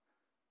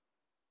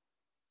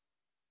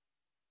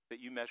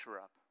that you measure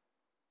up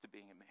to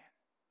being a man?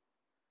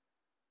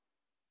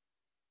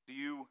 Do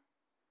you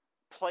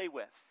play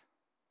with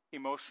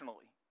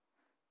emotionally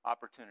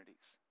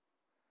opportunities?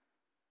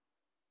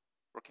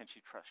 Or can she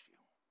trust you?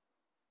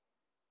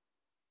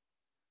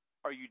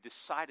 Are you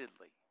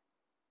decidedly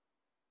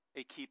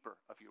a keeper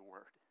of your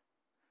word?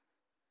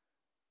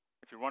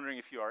 If you're wondering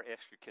if you are,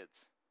 ask your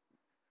kids.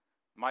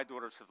 My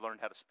daughters have learned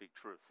how to speak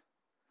truth,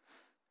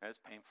 and it's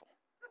painful.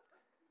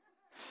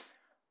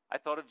 I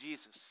thought of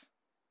Jesus,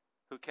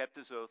 who kept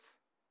his oath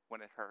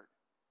when it hurt.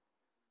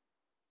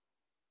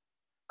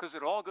 Because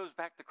it all goes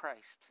back to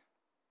Christ.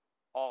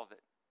 All of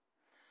it.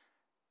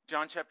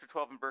 John chapter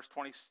 12 and verse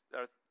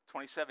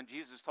 27,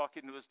 Jesus is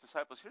talking to his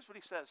disciples. Here's what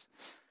he says.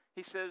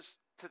 He says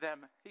to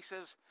them, he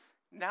says,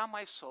 now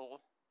my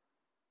soul,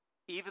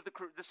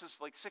 this is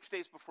like 6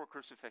 days before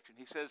crucifixion.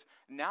 He says,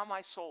 now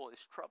my soul is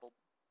troubled.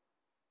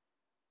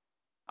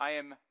 I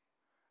am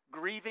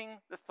grieving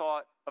the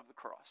thought of the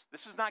cross.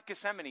 This is not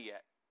Gethsemane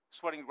yet,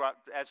 sweating,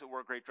 as it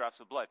were, great drops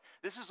of blood.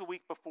 This is a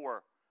week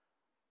before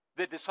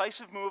the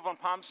decisive move on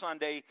Palm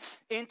Sunday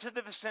into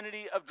the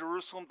vicinity of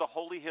Jerusalem, the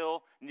holy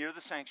hill near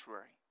the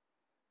sanctuary.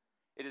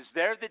 It is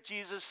there that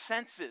Jesus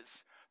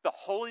senses the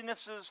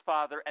holiness of his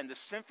Father and the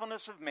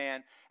sinfulness of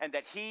man, and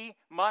that he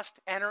must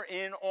enter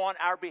in on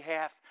our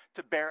behalf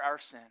to bear our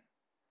sin.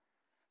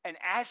 And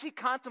as he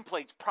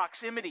contemplates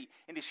proximity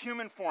in his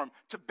human form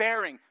to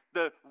bearing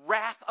the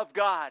wrath of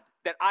God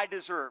that I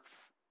deserve,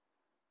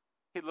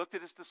 he looked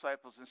at his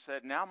disciples and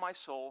said, now my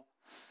soul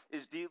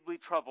is deeply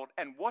troubled.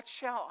 And what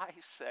shall I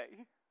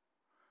say?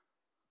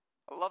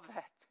 I love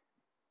that.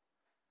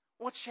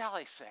 What shall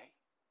I say?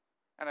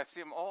 And I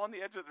see them all on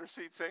the edge of their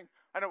seat saying,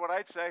 I know what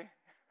I'd say.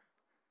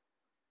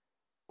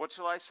 What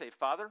shall I say?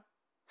 Father,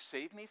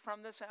 save me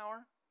from this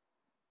hour?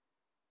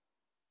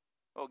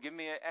 Oh, give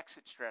me an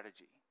exit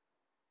strategy.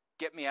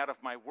 Get me out of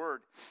my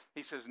word.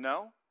 He says,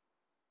 no,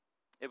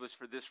 it was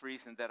for this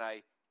reason that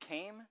I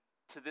came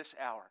to this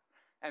hour.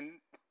 And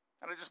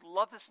I just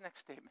love this next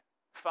statement.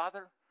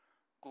 Father,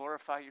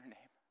 glorify your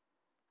name.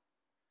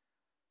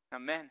 Now,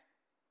 men,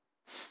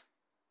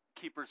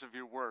 keepers of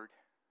your word,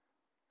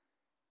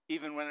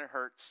 even when it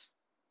hurts,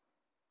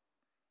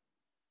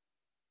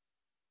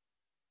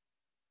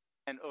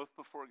 an oath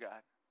before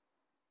God,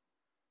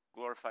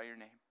 glorify your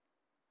name.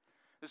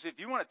 Because if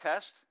you want to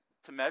test,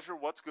 to measure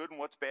what's good and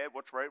what's bad,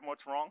 what's right and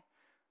what's wrong,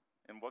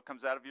 and what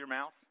comes out of your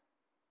mouth,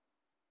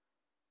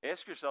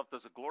 ask yourself,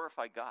 does it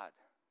glorify God?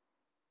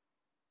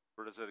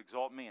 Or does it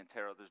exalt me and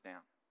tear others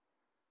down?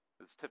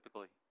 That's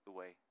typically the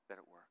way that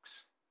it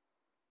works.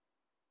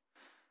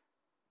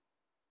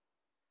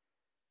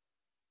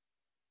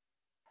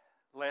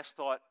 Last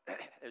thought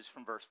is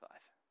from verse 5.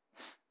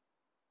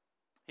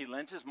 He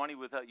lends his money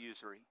without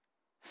usury.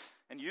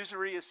 And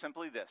usury is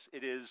simply this.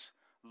 It is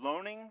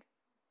loaning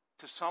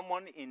to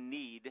someone in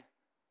need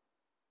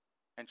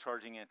and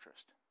charging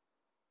interest.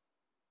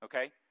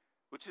 Okay?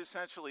 Which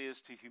essentially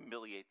is to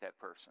humiliate that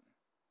person.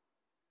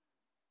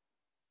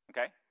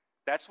 Okay?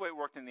 That's the way it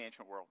worked in the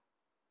ancient world.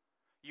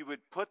 You would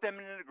put them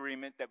in an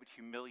agreement that would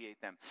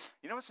humiliate them.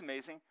 You know what's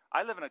amazing?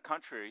 I live in a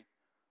country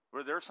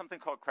where there's something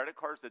called credit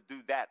cards that do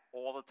that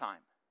all the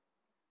time.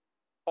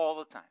 All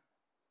the time.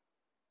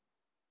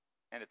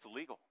 And it's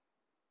illegal.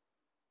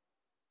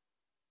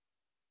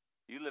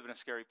 You live in a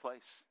scary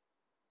place.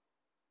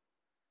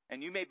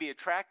 And you may be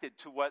attracted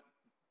to what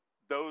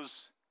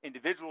those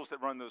individuals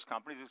that run those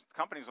companies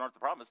aren't the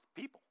problem, it's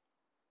the people.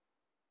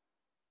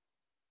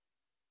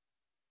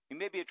 You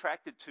may be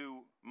attracted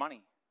to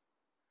money.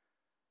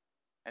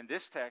 And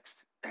this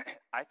text,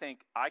 I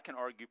think I can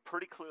argue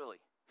pretty clearly.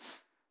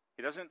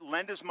 He doesn't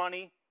lend his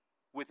money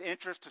with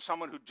interest to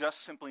someone who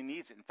just simply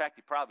needs it. In fact,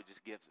 he probably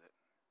just gives it.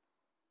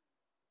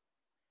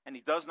 And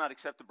he does not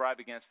accept a bribe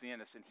against the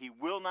innocent. He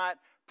will not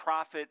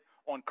profit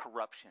on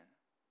corruption.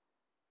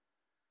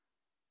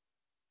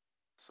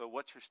 So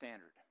what's your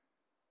standard?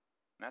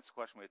 And that's the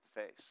question we have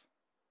to face.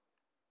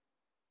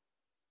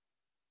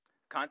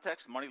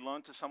 Context, money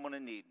loaned to someone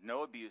in need.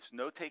 No abuse,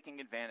 no taking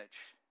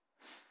advantage.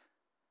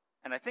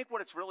 And I think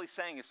what it's really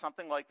saying is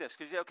something like this.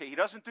 Because, okay, he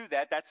doesn't do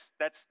that.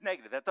 That's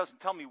negative. That doesn't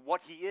tell me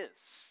what he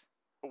is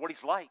or what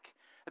he's like.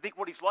 I think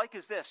what he's like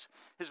is this.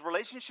 His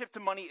relationship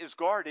to money is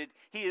guarded.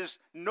 He is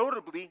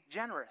notably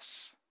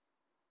generous.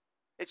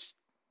 It's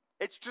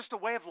just a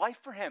way of life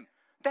for him.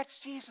 That's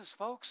Jesus,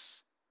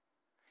 folks.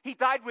 He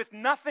died with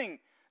nothing.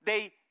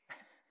 They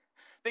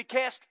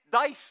cast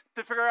dice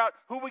to figure out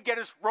who would get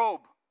his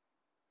robe.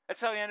 That's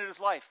how he ended his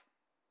life.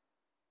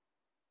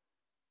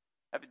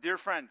 I have a dear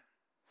friend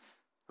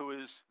who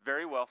is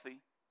very wealthy,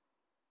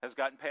 has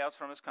gotten payouts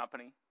from his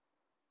company.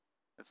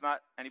 It's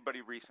not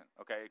anybody recent,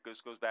 okay? It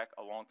goes back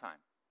a long time.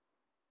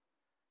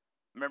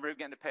 I remember him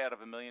getting a payout of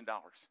 $1 million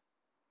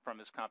from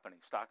his company,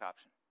 stock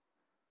option.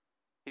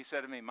 He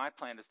said to me, my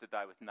plan is to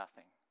die with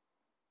nothing.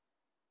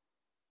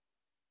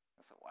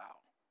 I said, wow.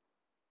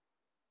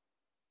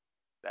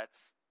 That's,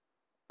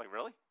 like,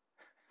 really?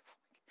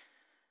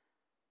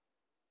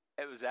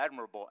 It was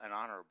admirable and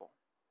honorable.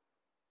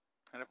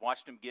 And I've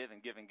watched him give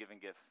and give and give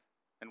and give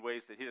in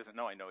ways that he doesn't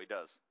know I know he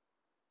does.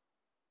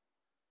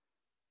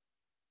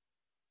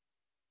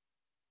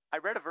 I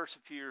read a verse a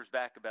few years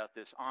back about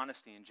this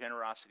honesty and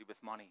generosity with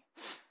money.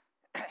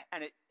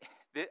 And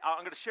I'm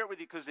going to share it with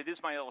you because it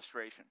is my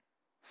illustration.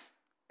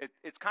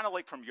 It's kind of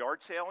like from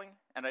yard sailing,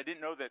 and I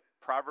didn't know that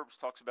Proverbs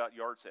talks about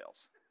yard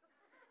sales.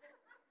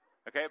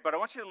 Okay, but I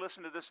want you to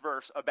listen to this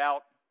verse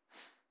about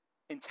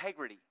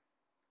integrity.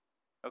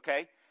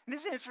 Okay, and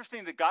isn't it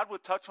interesting that God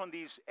would touch on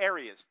these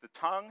areas, the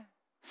tongue,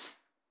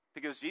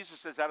 because Jesus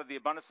says out of the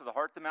abundance of the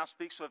heart the mouth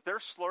speaks. So if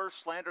there's slurs,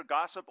 slander,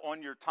 gossip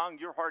on your tongue,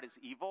 your heart is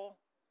evil.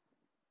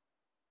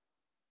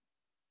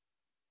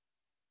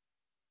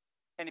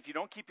 And if you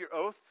don't keep your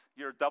oath,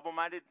 you're a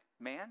double-minded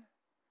man.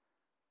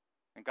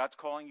 And God's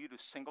calling you to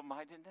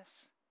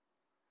single-mindedness.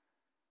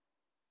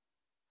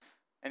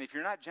 And if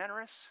you're not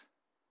generous,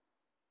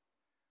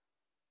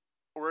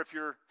 or if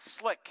you're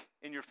slick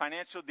in your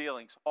financial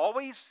dealings,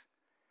 always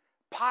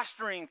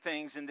posturing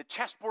things in the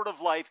chessboard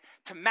of life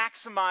to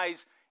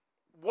maximize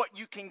what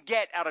you can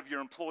get out of your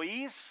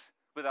employees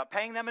without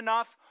paying them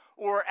enough,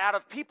 or out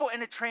of people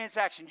in a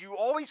transaction, you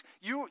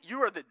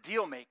are the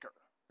deal maker.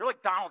 You're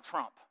like Donald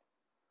Trump.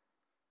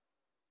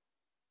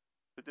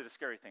 Who did a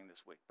scary thing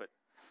this week, but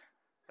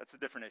that's a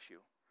different issue.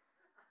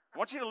 I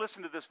want you to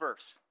listen to this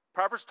verse.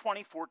 Proverbs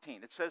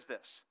 20:14. It says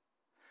this.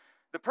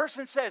 The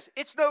person says,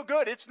 it's no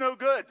good, it's no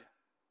good.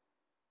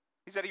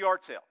 He's at a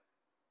yard sale.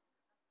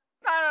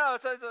 No.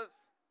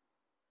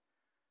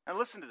 And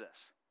listen to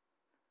this.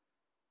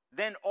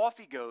 Then off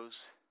he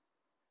goes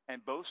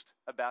and boasts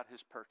about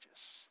his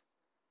purchase.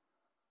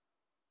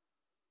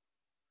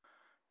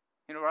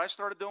 You know what I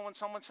started doing when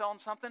someone's selling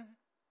something?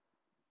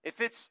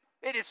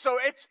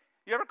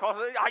 You ever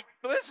call it,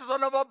 this is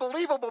an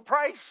unbelievable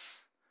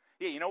price.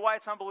 Yeah, you know why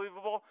it's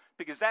unbelievable?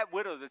 Because that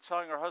widow that's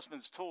selling her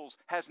husband's tools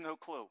has no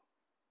clue.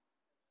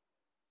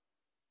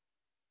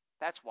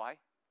 That's why.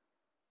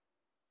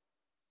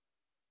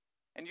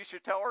 And you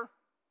should tell her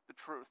the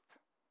truth.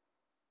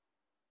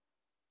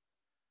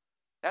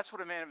 That's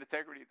what a man of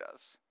integrity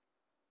does.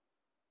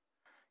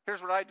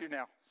 Here's what I do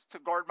now to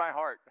guard my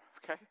heart,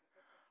 okay?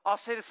 I'll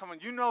say to someone,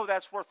 you know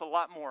that's worth a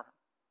lot more.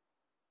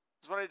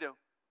 That's what I do.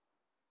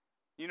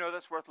 You know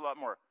that's worth a lot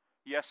more.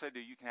 Yes, I do.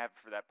 You can have it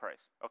for that price.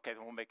 Okay,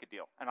 then we'll make a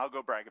deal. And I'll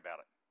go brag about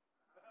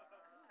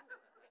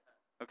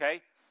it.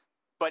 Okay?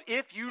 But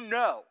if you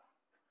know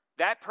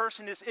that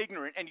person is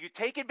ignorant and you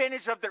take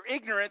advantage of their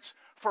ignorance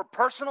for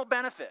personal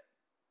benefit,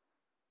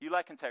 you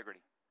lack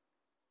integrity.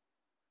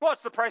 Well,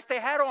 it's the price they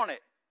had on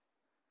it.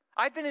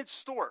 I've been in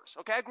stores.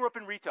 Okay, I grew up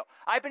in retail.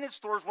 I've been in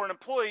stores where an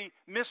employee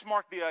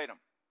mismarked the item.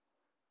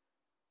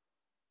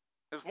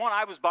 There's one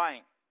I was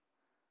buying.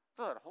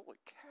 I thought, holy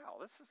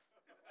cow, this is...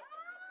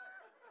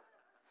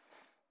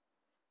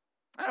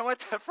 And I went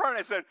to the front and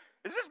I said,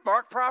 is this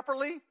marked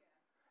properly?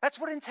 That's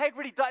what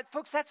integrity does.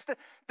 Folks, that's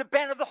the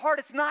bent of the heart.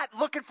 It's not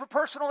looking for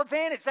personal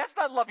advantage. That's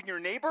not loving your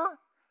neighbor.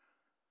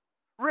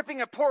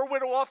 Ripping a poor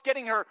widow off,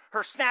 getting her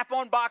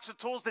Snap-on box of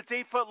tools that's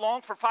 8 foot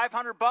long for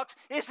 $500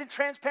 isn't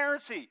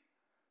transparency.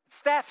 It's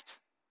theft.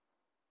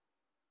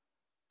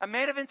 A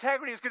man of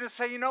integrity is going to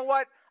say, you know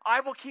what?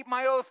 I will keep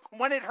my oath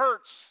when it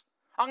hurts.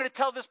 I'm going to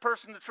tell this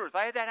person the truth.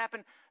 I had that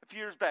happen a few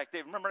years back.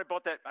 Dave, remember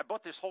I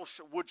bought this whole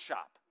wood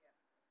shop.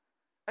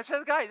 I said to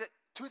the guy,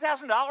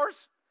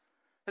 $2,000?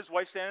 His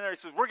wife's standing there. He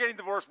says, we're getting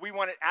divorced. We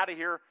want it out of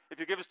here. If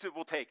you give us $2,000,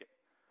 we'll take it.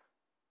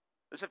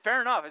 I said,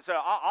 fair enough. I said,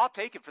 I'll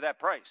take it for that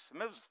price. I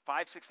mean, it was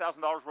 $5,000,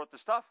 $6,000 worth of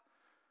stuff.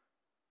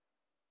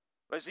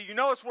 But I said, you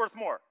know it's worth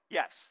more.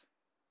 Yes.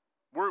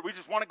 We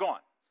just want it gone.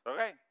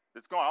 Okay,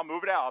 it's gone. I'll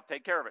move it out. I'll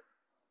take care of it.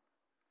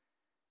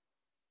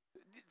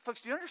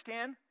 Folks, do you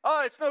understand?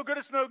 Oh, it's no good.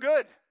 It's no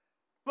good.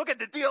 Look at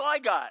the deal I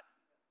got.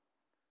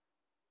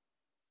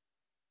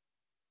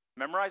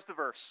 Memorize the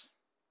verse.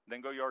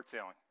 Then go yard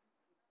sailing.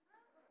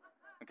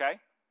 Okay?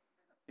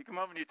 You come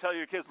home and you tell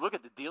your kids, look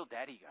at the deal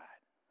Daddy got.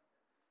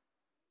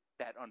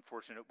 That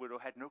unfortunate widow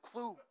had no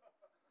clue.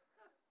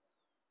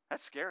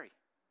 That's scary.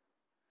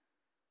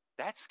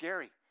 That's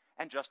scary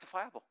and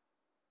justifiable.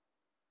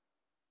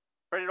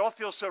 Right? It all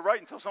feels so right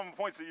until someone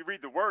points that you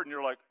read the word and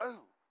you're like, oh,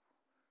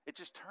 it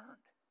just turned.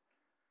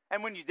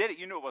 And when you did it,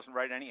 you knew it wasn't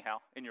right anyhow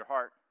in your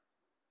heart.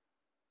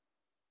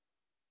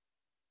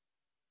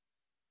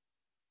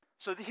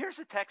 So here's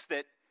a text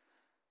that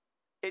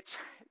it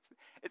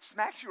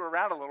smacks you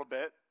around a little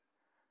bit.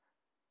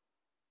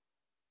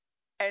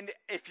 And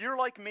if you're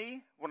like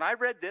me, when I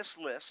read this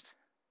list,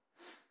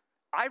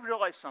 I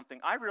realized something.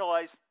 I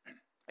realized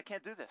I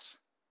can't do this.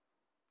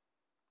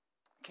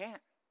 I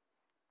can't.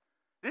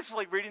 This is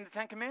like reading the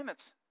Ten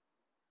Commandments.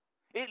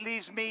 It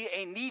leaves me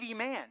a needy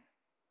man.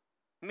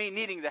 Me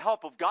needing the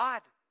help of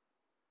God,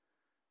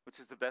 which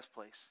is the best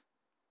place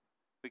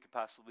we could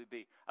possibly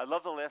be. I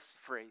love the last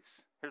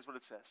phrase. Here's what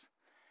it says.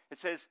 It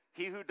says,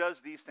 he who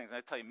does these things, and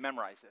I tell you,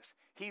 memorize this.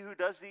 He who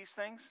does these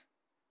things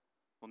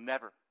will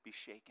never be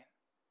shaken.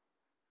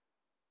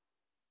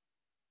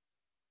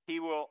 He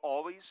will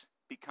always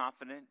be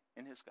confident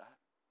in his God.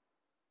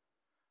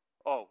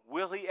 Oh,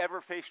 will he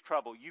ever face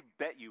trouble? You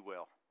bet you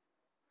will.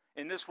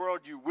 In this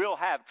world, you will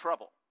have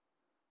trouble.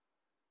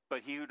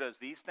 But he who does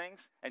these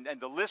things, and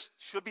the list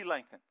should be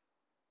lengthened.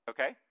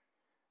 Okay?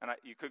 And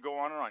you could go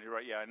on and on. You're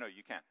right. Yeah, I know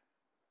you can.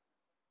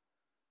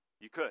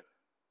 You could.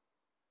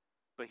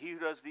 But he who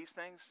does these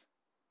things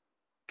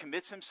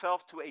commits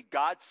himself to a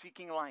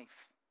God-seeking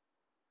life,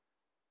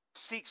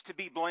 seeks to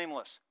be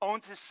blameless,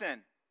 owns his sin,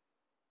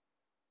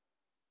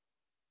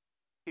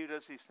 he who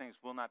does these things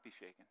will not be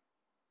shaken.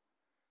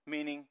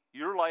 Meaning,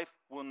 your life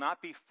will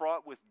not be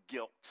fraught with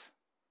guilt.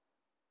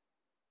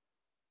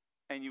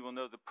 And you will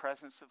know the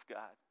presence of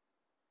God.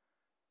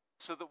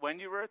 So that when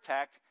you were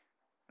attacked,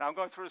 and I'm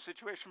going through a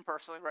situation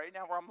personally right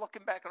now where I'm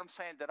looking back and I'm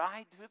saying, did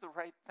I do the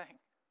right thing?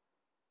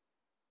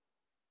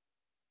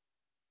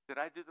 Did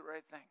I do the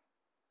right thing?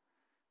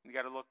 You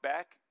got to look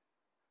back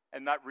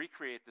and not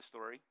recreate the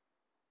story,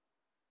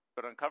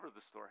 but uncover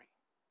the story.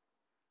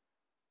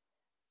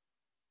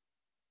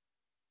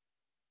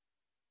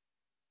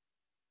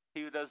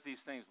 He who does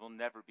these things will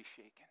never be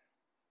shaken.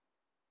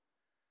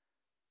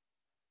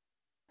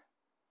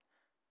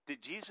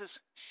 Did Jesus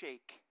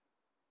shake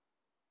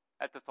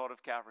at the thought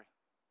of Calvary?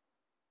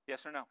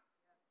 Yes or no?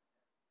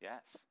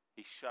 Yes.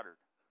 He shuddered.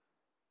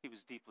 He was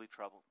deeply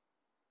troubled.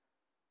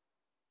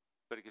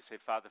 But he could say,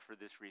 Father, for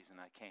this reason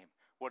I came.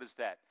 What is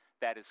that?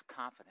 That is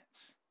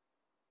confidence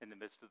in the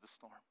midst of the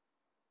storm.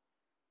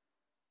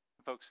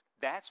 Folks,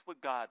 that's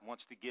what God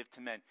wants to give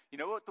to men. You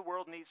know what the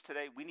world needs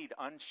today? We need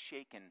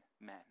unshaken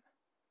men.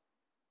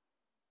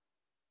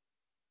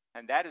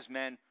 And that is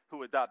men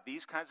who adopt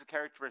these kinds of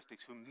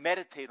characteristics, who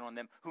meditate on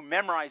them, who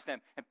memorize them,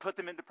 and put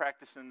them into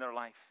practice in their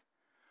life.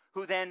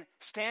 Who then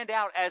stand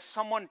out as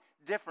someone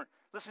different.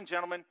 Listen,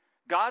 gentlemen,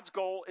 God's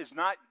goal is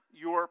not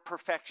your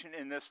perfection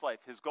in this life.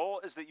 His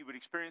goal is that you would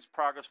experience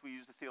progress. We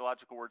use the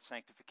theological word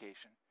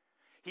sanctification.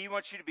 He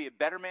wants you to be a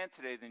better man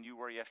today than you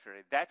were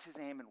yesterday. That's his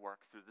aim and work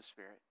through the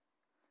Spirit.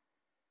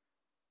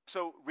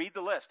 So read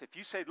the list. If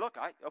you say, look,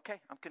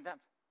 I'm condemned.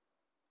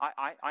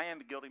 I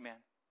am a guilty man.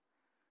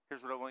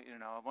 Here's what I want you to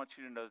know. I want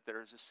you to know that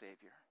there is a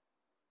Savior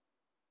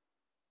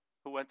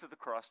who went to the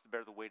cross to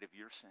bear the weight of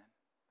your sin,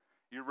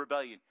 your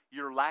rebellion,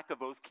 your lack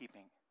of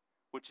oath-keeping,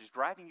 which is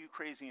driving you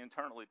crazy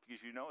internally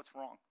because you know it's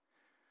wrong.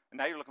 And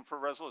now you're looking for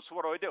a resolution. So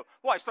what do?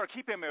 Well, I start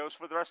keeping my oaths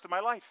for the rest of my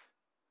life.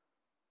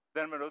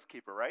 Then I'm an oath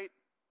keeper, right?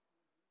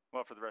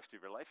 Well, for the rest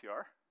of your life you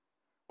are.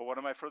 Well, what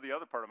am I for the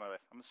other part of my life?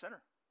 I'm a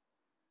sinner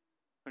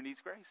who needs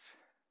grace.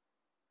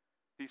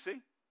 Do you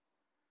see?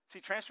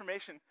 See,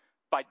 transformation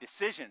by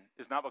decision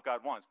is not what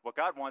God wants. What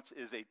God wants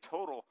is a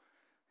total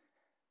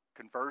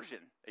conversion,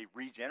 a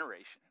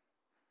regeneration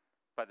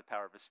by the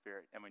power of His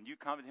Spirit. And when you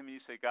come to Him and you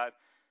say, God,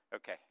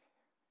 okay,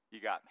 you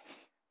got me.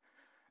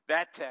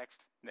 That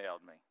text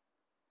nailed me.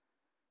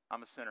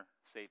 I'm a sinner.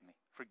 Save me.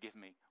 Forgive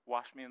me.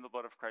 Wash me in the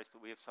blood of Christ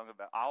that we have sung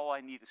about. All I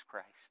need is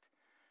Christ.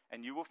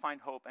 And you will find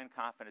hope and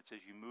confidence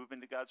as you move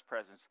into God's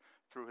presence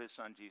through His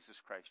Son,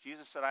 Jesus Christ.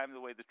 Jesus said, I am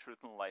the way, the truth,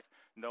 and the life.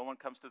 No one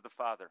comes to the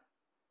Father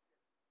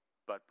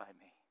but by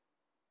me.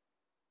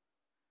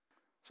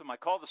 So my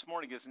call this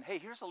morning isn't, hey,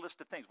 here's a list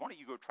of things. Why don't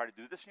you go try to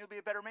do this and you'll be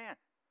a better man?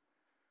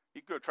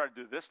 You can go try to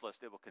do this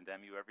list. It will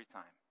condemn you every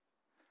time.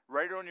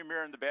 Write it on your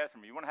mirror in the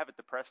bathroom. You want to have a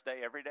depressed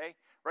day every day?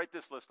 Write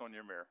this list on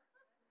your mirror.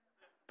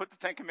 Put the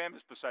 10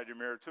 Commandments beside your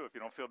mirror too if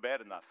you don't feel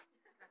bad enough.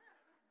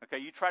 Okay,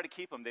 you try to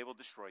keep them, they will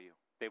destroy you.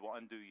 They will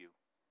undo you.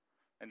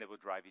 And they will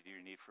drive you to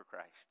your need for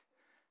Christ.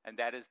 And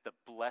that is the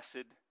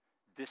blessed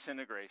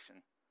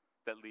disintegration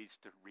that leads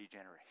to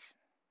regeneration.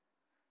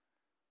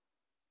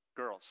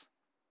 Girls,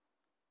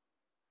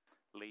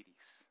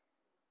 ladies,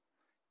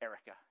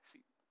 Erica,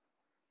 see,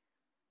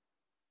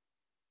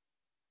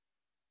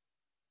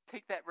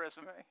 take that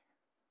resume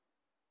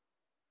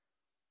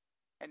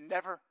and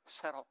never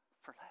settle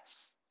for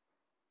less.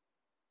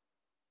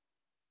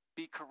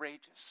 Be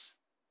courageous.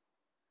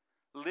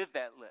 Live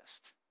that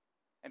list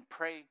and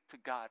pray to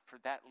God for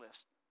that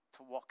list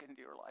to walk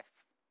into your life.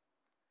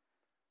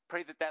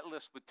 Pray that that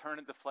list would turn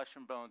into flesh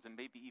and bones and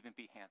maybe even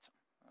be handsome,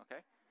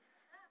 okay?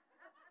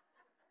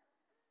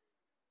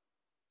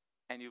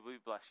 And you will be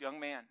blessed. Young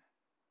man,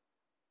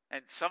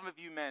 and some of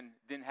you men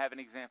didn't have an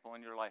example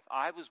in your life.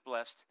 I was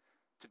blessed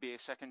to be a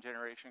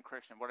second-generation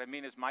Christian. What I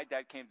mean is my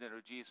dad came to know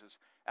Jesus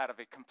out of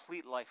a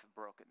complete life of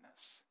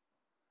brokenness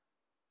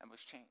and was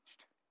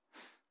changed.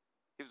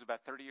 He was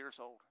about 30 years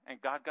old,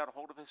 and God got a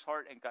hold of his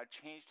heart, and God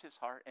changed his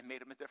heart and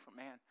made him a different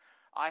man.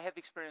 I have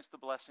experienced the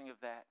blessing of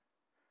that.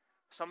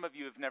 Some of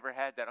you have never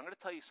had that. I'm going to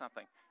tell you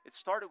something. It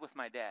started with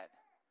my dad.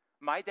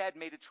 My dad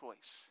made a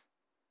choice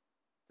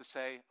to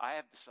say, I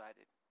have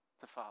decided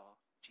to follow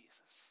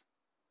Jesus.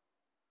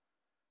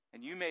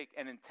 And you make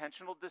an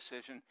intentional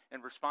decision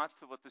in response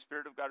to what the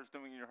Spirit of God is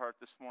doing in your heart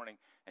this morning,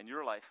 and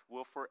your life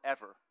will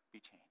forever be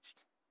changed.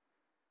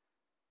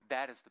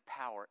 That is the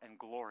power and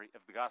glory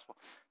of the gospel.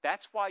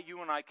 That's why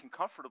you and I can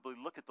comfortably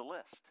look at the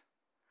list.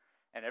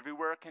 And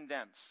everywhere it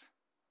condemns,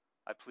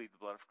 I plead the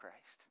blood of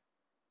Christ.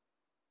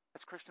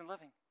 That's Christian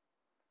living.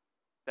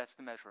 That's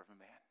the measure of a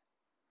man.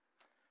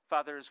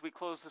 Father, as we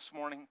close this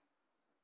morning,